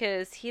 4,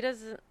 because he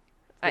doesn't.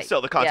 still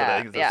the concept.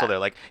 I think yeah. is still there.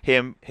 Like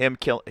him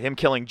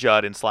killing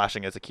Judd and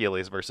slashing his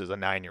Achilles versus a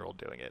 9-year-old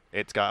doing it.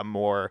 It's got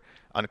more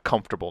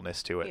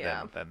uncomfortableness to it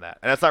Yeah. than that.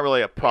 And that's not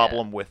really a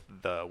problem with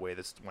the way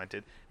this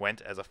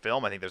went as a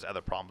film. I think there's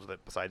other problems with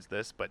it besides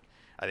this, but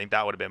I think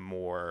that would have been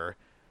more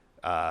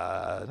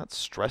not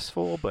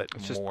stressful, but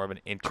just more of an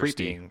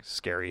interesting, creepy.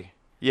 scary.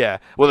 Yeah.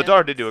 Well, the Yeah.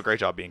 daughter did do a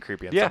great job being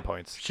creepy at some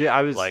points.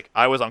 I was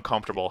I was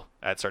uncomfortable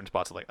at certain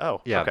spots. Like,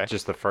 oh, yeah, okay.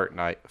 just the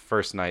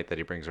first night that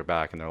he brings her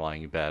back and they're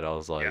lying in bed, I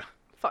was like, Yeah.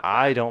 Fuck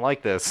I don't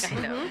like this. I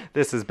know.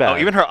 This is bad. Oh,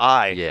 even her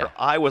eye. Yeah. Her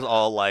eye was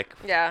all like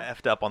Yeah.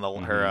 effed up on the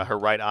her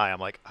right eye. I'm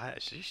like,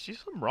 she's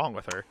something wrong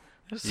with her.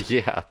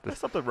 Yeah, There's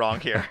something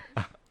wrong here.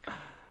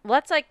 Well,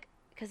 that's like,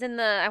 because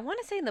I want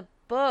to say in the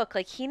book,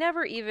 like he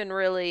never even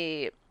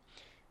really,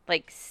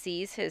 like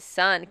sees his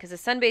son, because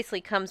his son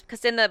basically comes,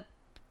 because in the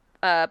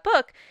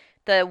book,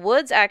 the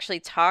Woods actually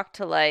talk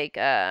to like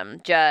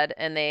Judd,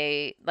 and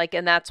they like,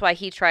 and that's why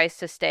he tries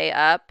to stay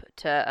up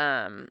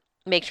to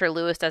make sure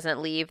Lewis doesn't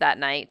leave that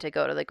night to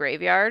go to the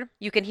graveyard.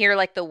 You can hear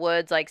like the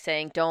Woods like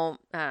saying, "Don't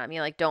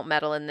like don't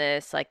meddle in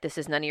this. Like this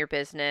is none of your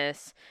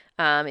business.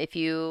 If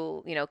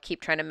you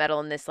keep trying to meddle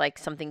in this, like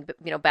something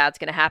bad's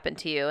gonna happen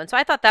to you." And so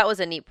I thought that was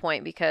a neat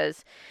point,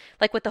 because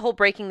like with the whole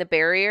breaking the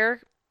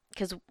barrier,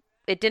 because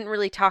it didn't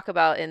really talk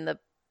about in the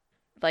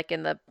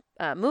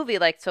movie,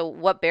 like, so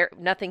what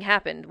nothing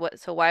happened.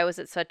 So why was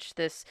it such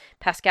this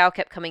Pascal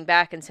kept coming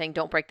back and saying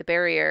don't break the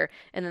barrier,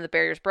 and then the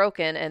barrier's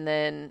broken, and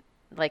then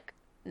like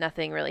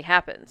nothing really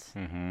happens.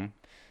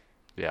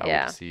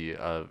 Yeah, we see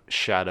a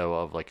shadow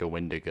of like a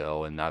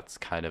Wendigo, and that's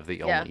kind of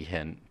the only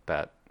hint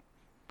that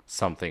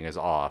something is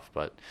off,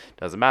 but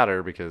doesn't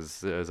matter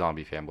because a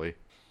zombie family.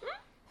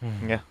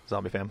 Yeah,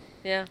 zombie fam.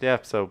 Yeah,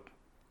 so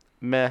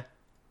meh,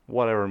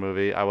 whatever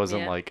movie. I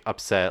wasn't like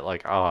upset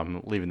like, oh,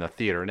 I'm leaving the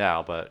theater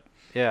now, but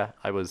yeah,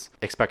 I was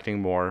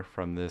expecting more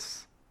from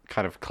this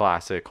kind of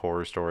classic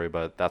horror story,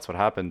 but that's what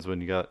happens when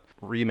you got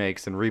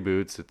remakes and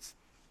reboots.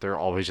 They're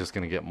always just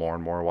going to get more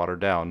and more watered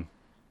down.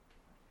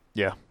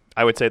 Yeah,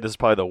 I would say this is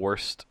probably the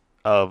worst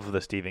of the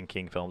Stephen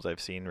King films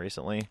I've seen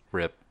recently.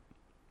 Rip.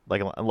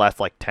 Like in the last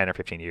like 10 or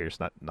 15 years,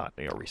 not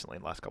recently,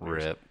 in the last couple of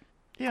years. Rip.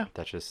 Yeah.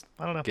 That just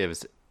I don't know.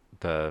 gives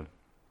the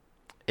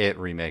It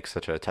remake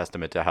such a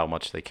testament to how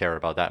much they care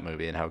about that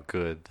movie and how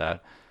good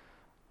that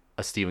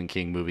a Stephen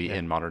King movie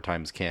in modern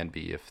times can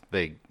be if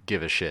they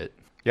give a shit.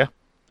 Yeah.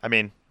 I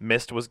mean, The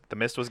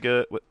Mist was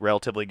good,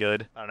 relatively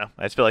good. I don't know.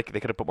 I just feel like they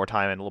could have put more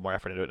time and a little more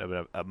effort into it. It would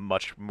have been a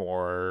much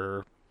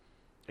more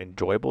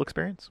enjoyable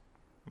experience.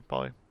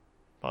 Probably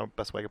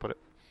best way I could put it.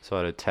 So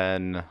out of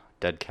 10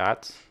 dead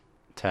cats,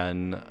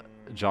 10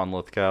 John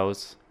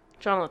Lithgow's.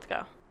 John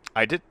Lithgow.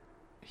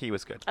 He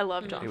was good. I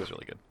love John. He was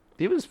really good.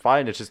 He was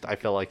fine. It's just I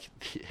feel like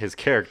his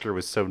character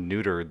was so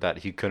neutered that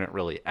he couldn't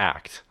really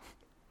act.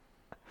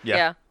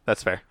 Yeah.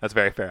 That's fair. That's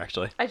very fair,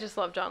 actually. I just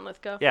love John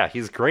Lithgow. Yeah,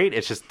 he's great.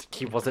 It's just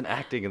he wasn't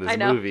acting in this I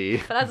know, movie.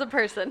 but as a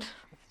person.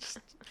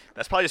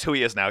 That's probably just who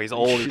he is now. He's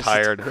old, He's he's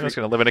tired. He's just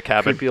going to live in a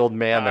cabin. Creepy old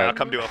man that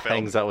come do a film.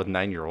 hangs out with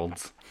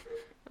 9-year-olds.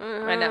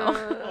 I know.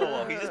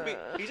 Oh,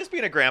 he's just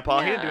being a grandpa.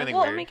 He didn't do anything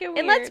weird. Make it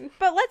And weird.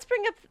 let's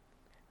bring up.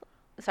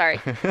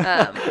 Sorry.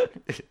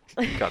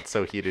 You got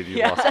so heated you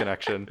Yeah. lost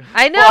connection.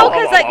 I know,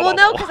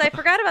 because I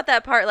forgot about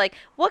that part. Like,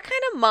 what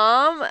kind of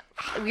mom?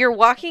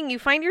 You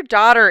find your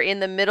daughter in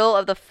the middle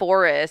of the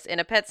forest in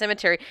a pet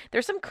cemetery.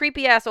 There's some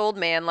creepy ass old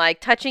man like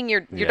touching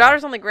your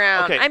daughter's on the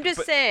ground. Okay, I'm just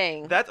but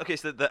saying. That's okay.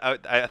 So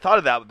I thought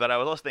of that, but I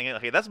was also thinking,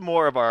 okay, that's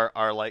more of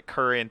our like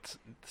current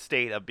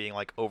state of being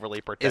like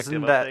overly protective.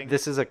 Isn't of that things.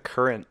 this is a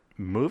current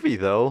movie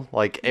though?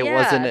 Like it Yeah,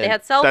 wasn't. They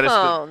had cell that is the-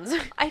 phones.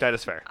 That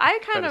is fair. I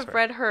kind That is of fair.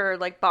 read her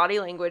like body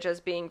language as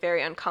being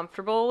very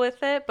uncomfortable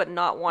with it, but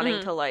not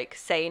wanting to like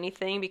say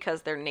anything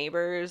because they're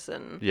neighbors,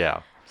 and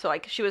Yeah. so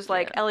like she was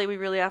like, Ellie, we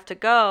really have to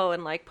go,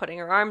 and like putting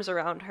her arms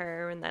around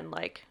her, and then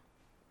like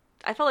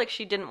I felt like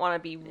she didn't want to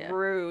be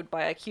rude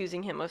by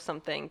accusing him of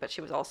something, but she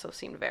was also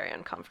seemed very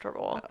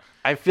uncomfortable.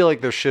 I feel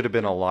like there should have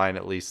been a line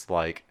at least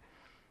like,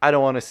 "I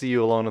don't want to see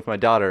you alone with my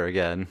daughter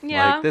again."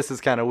 Yeah. Like this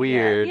is kind of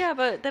weird. Yeah,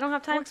 but they don't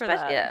have time for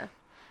that. Yeah.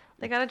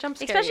 They gotta jump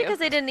scare Especially you. because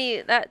they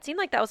didn't. That seemed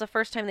like that was the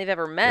first time they've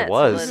ever met. It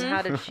was. So then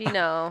how did she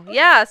know?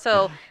 Yeah.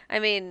 So I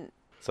mean,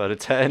 So out of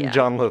 10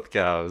 John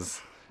Lithgow's,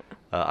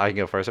 I can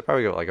go first. I'd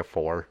probably go like a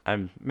 4.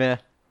 I'm meh.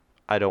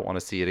 I don't want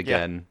to see it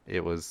again.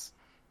 It was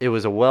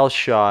a well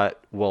shot,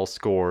 well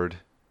scored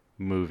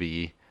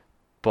movie,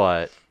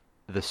 but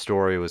the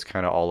story was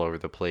kind of all over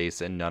the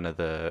place, and none of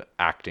the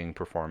acting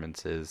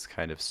performances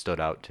kind of stood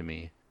out to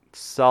me.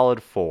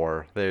 Solid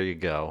 4. There you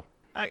go.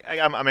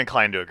 I'm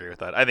inclined to agree with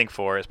that. I think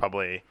 4 is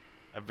probably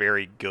a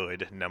very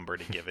good number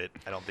to give it.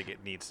 I don't think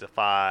it needs to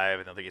 5.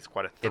 I don't think it's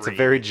quite a 3. It's a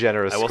very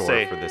generous I will score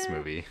say- for this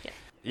movie.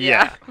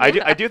 Yeah. I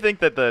do think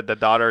that the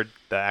daughter,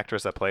 the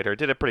actress that played her,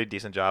 did a pretty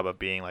decent job of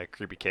being like a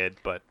creepy kid,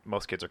 but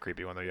most kids are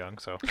creepy when they're young,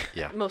 so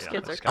Yeah. Most Yeah,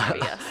 kids are that's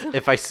creepy, yes.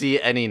 If I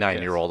see any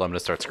 9-year-old, I'm going to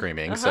start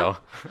screaming. So,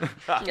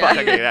 fuck, I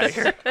gotta get out of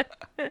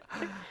here.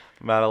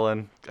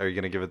 Madeline, are you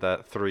going to give it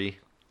that 3?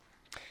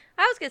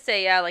 I was gonna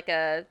say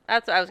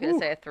that's what I was gonna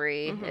say, a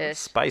 3-ish.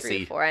 Spicy.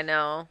 3, 4. I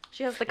know.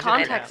 She has the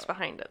context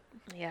behind it.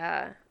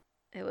 Yeah.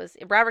 It was.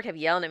 Robert kept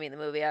yelling at me in the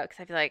movie because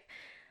I feel like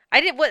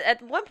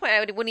at one point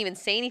I wouldn't even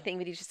say anything,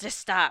 but he just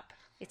stop.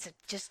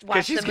 Just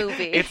watch the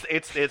movie. It's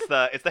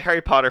the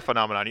Harry Potter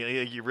phenomenon.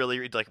 You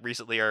really like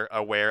recently are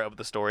aware of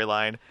the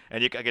storyline,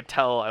 and I could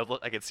tell.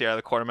 I could see out of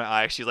the corner of my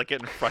eye. She's like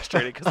getting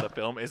frustrated because the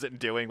film isn't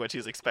doing what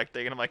she's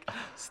expecting, and I'm like,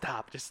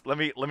 stop. Just let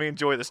me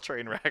enjoy this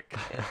train wreck.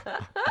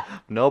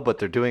 No, but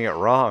they're doing it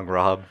wrong,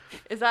 Rob.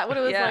 Is that what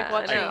it was Yeah, like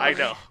watching I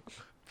know.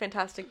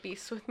 Fantastic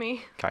Beasts with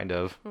me? Kind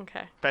of.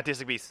 Okay.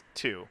 Fantastic Beasts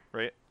 2,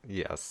 right?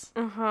 Yes.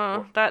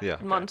 Uh-huh. That Yeah.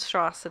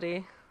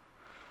 monstrosity.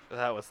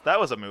 That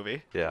was a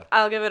movie. Yeah.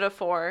 I'll give it a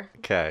 4.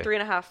 Okay.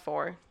 3.5,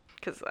 4.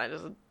 Because I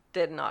just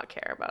did not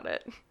care about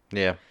it.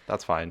 Yeah,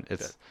 that's fine.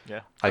 It's Yeah.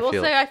 I will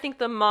feel say I think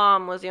the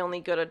mom was the only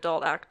good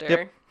adult actor.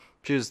 Yep.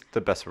 She was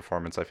the best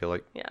performance, I feel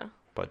like. Yeah.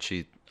 But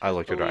I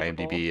looked at her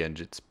believable. IMDb, and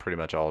it's pretty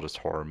much all just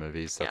horror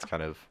movies. That's Yeah.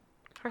 kind of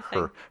Her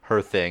thing.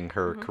 her thing,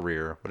 her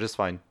career, which is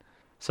fine.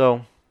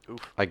 So, Oof.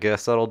 I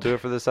guess that'll do it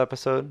for this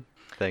episode.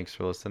 Thanks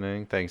for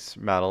listening. Thanks,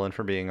 Madeline,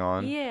 for being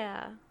on.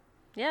 Yeah.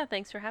 Yeah,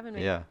 thanks for having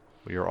me. Yeah,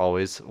 you're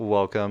always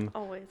welcome.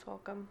 Always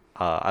welcome.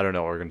 I don't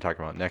know what we're going to talk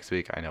about next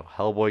week. I know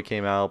Hellboy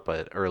came out,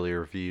 but early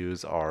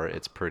reviews are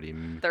it's pretty.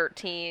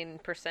 13%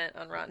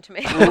 on Rotten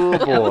Tomatoes. Oh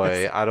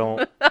boy,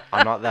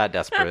 I'm not that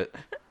desperate.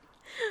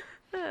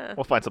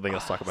 We'll find something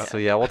else to talk about. So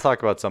yeah, we'll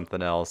talk about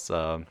something else.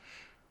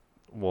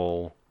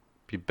 We'll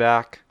be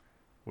back.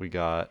 We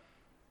got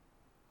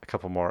a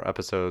couple more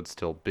episodes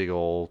till big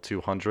ol'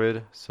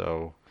 200.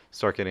 So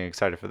start getting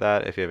excited for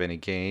that. If you have any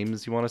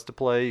games you want us to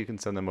play, you can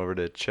send them over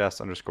to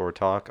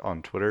chess_talk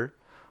on Twitter,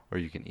 or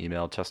you can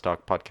email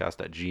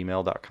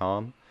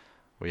chesstalkpodcast@gmail.com.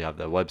 We have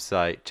the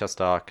website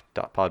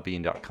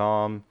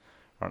chesstalk.podbean.com.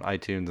 We're on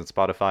iTunes and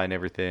Spotify and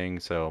everything.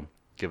 So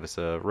give us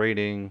a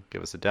rating,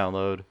 give us a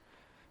download.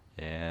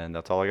 And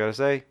that's all I got to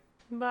say.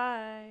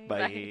 Bye.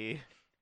 Bye.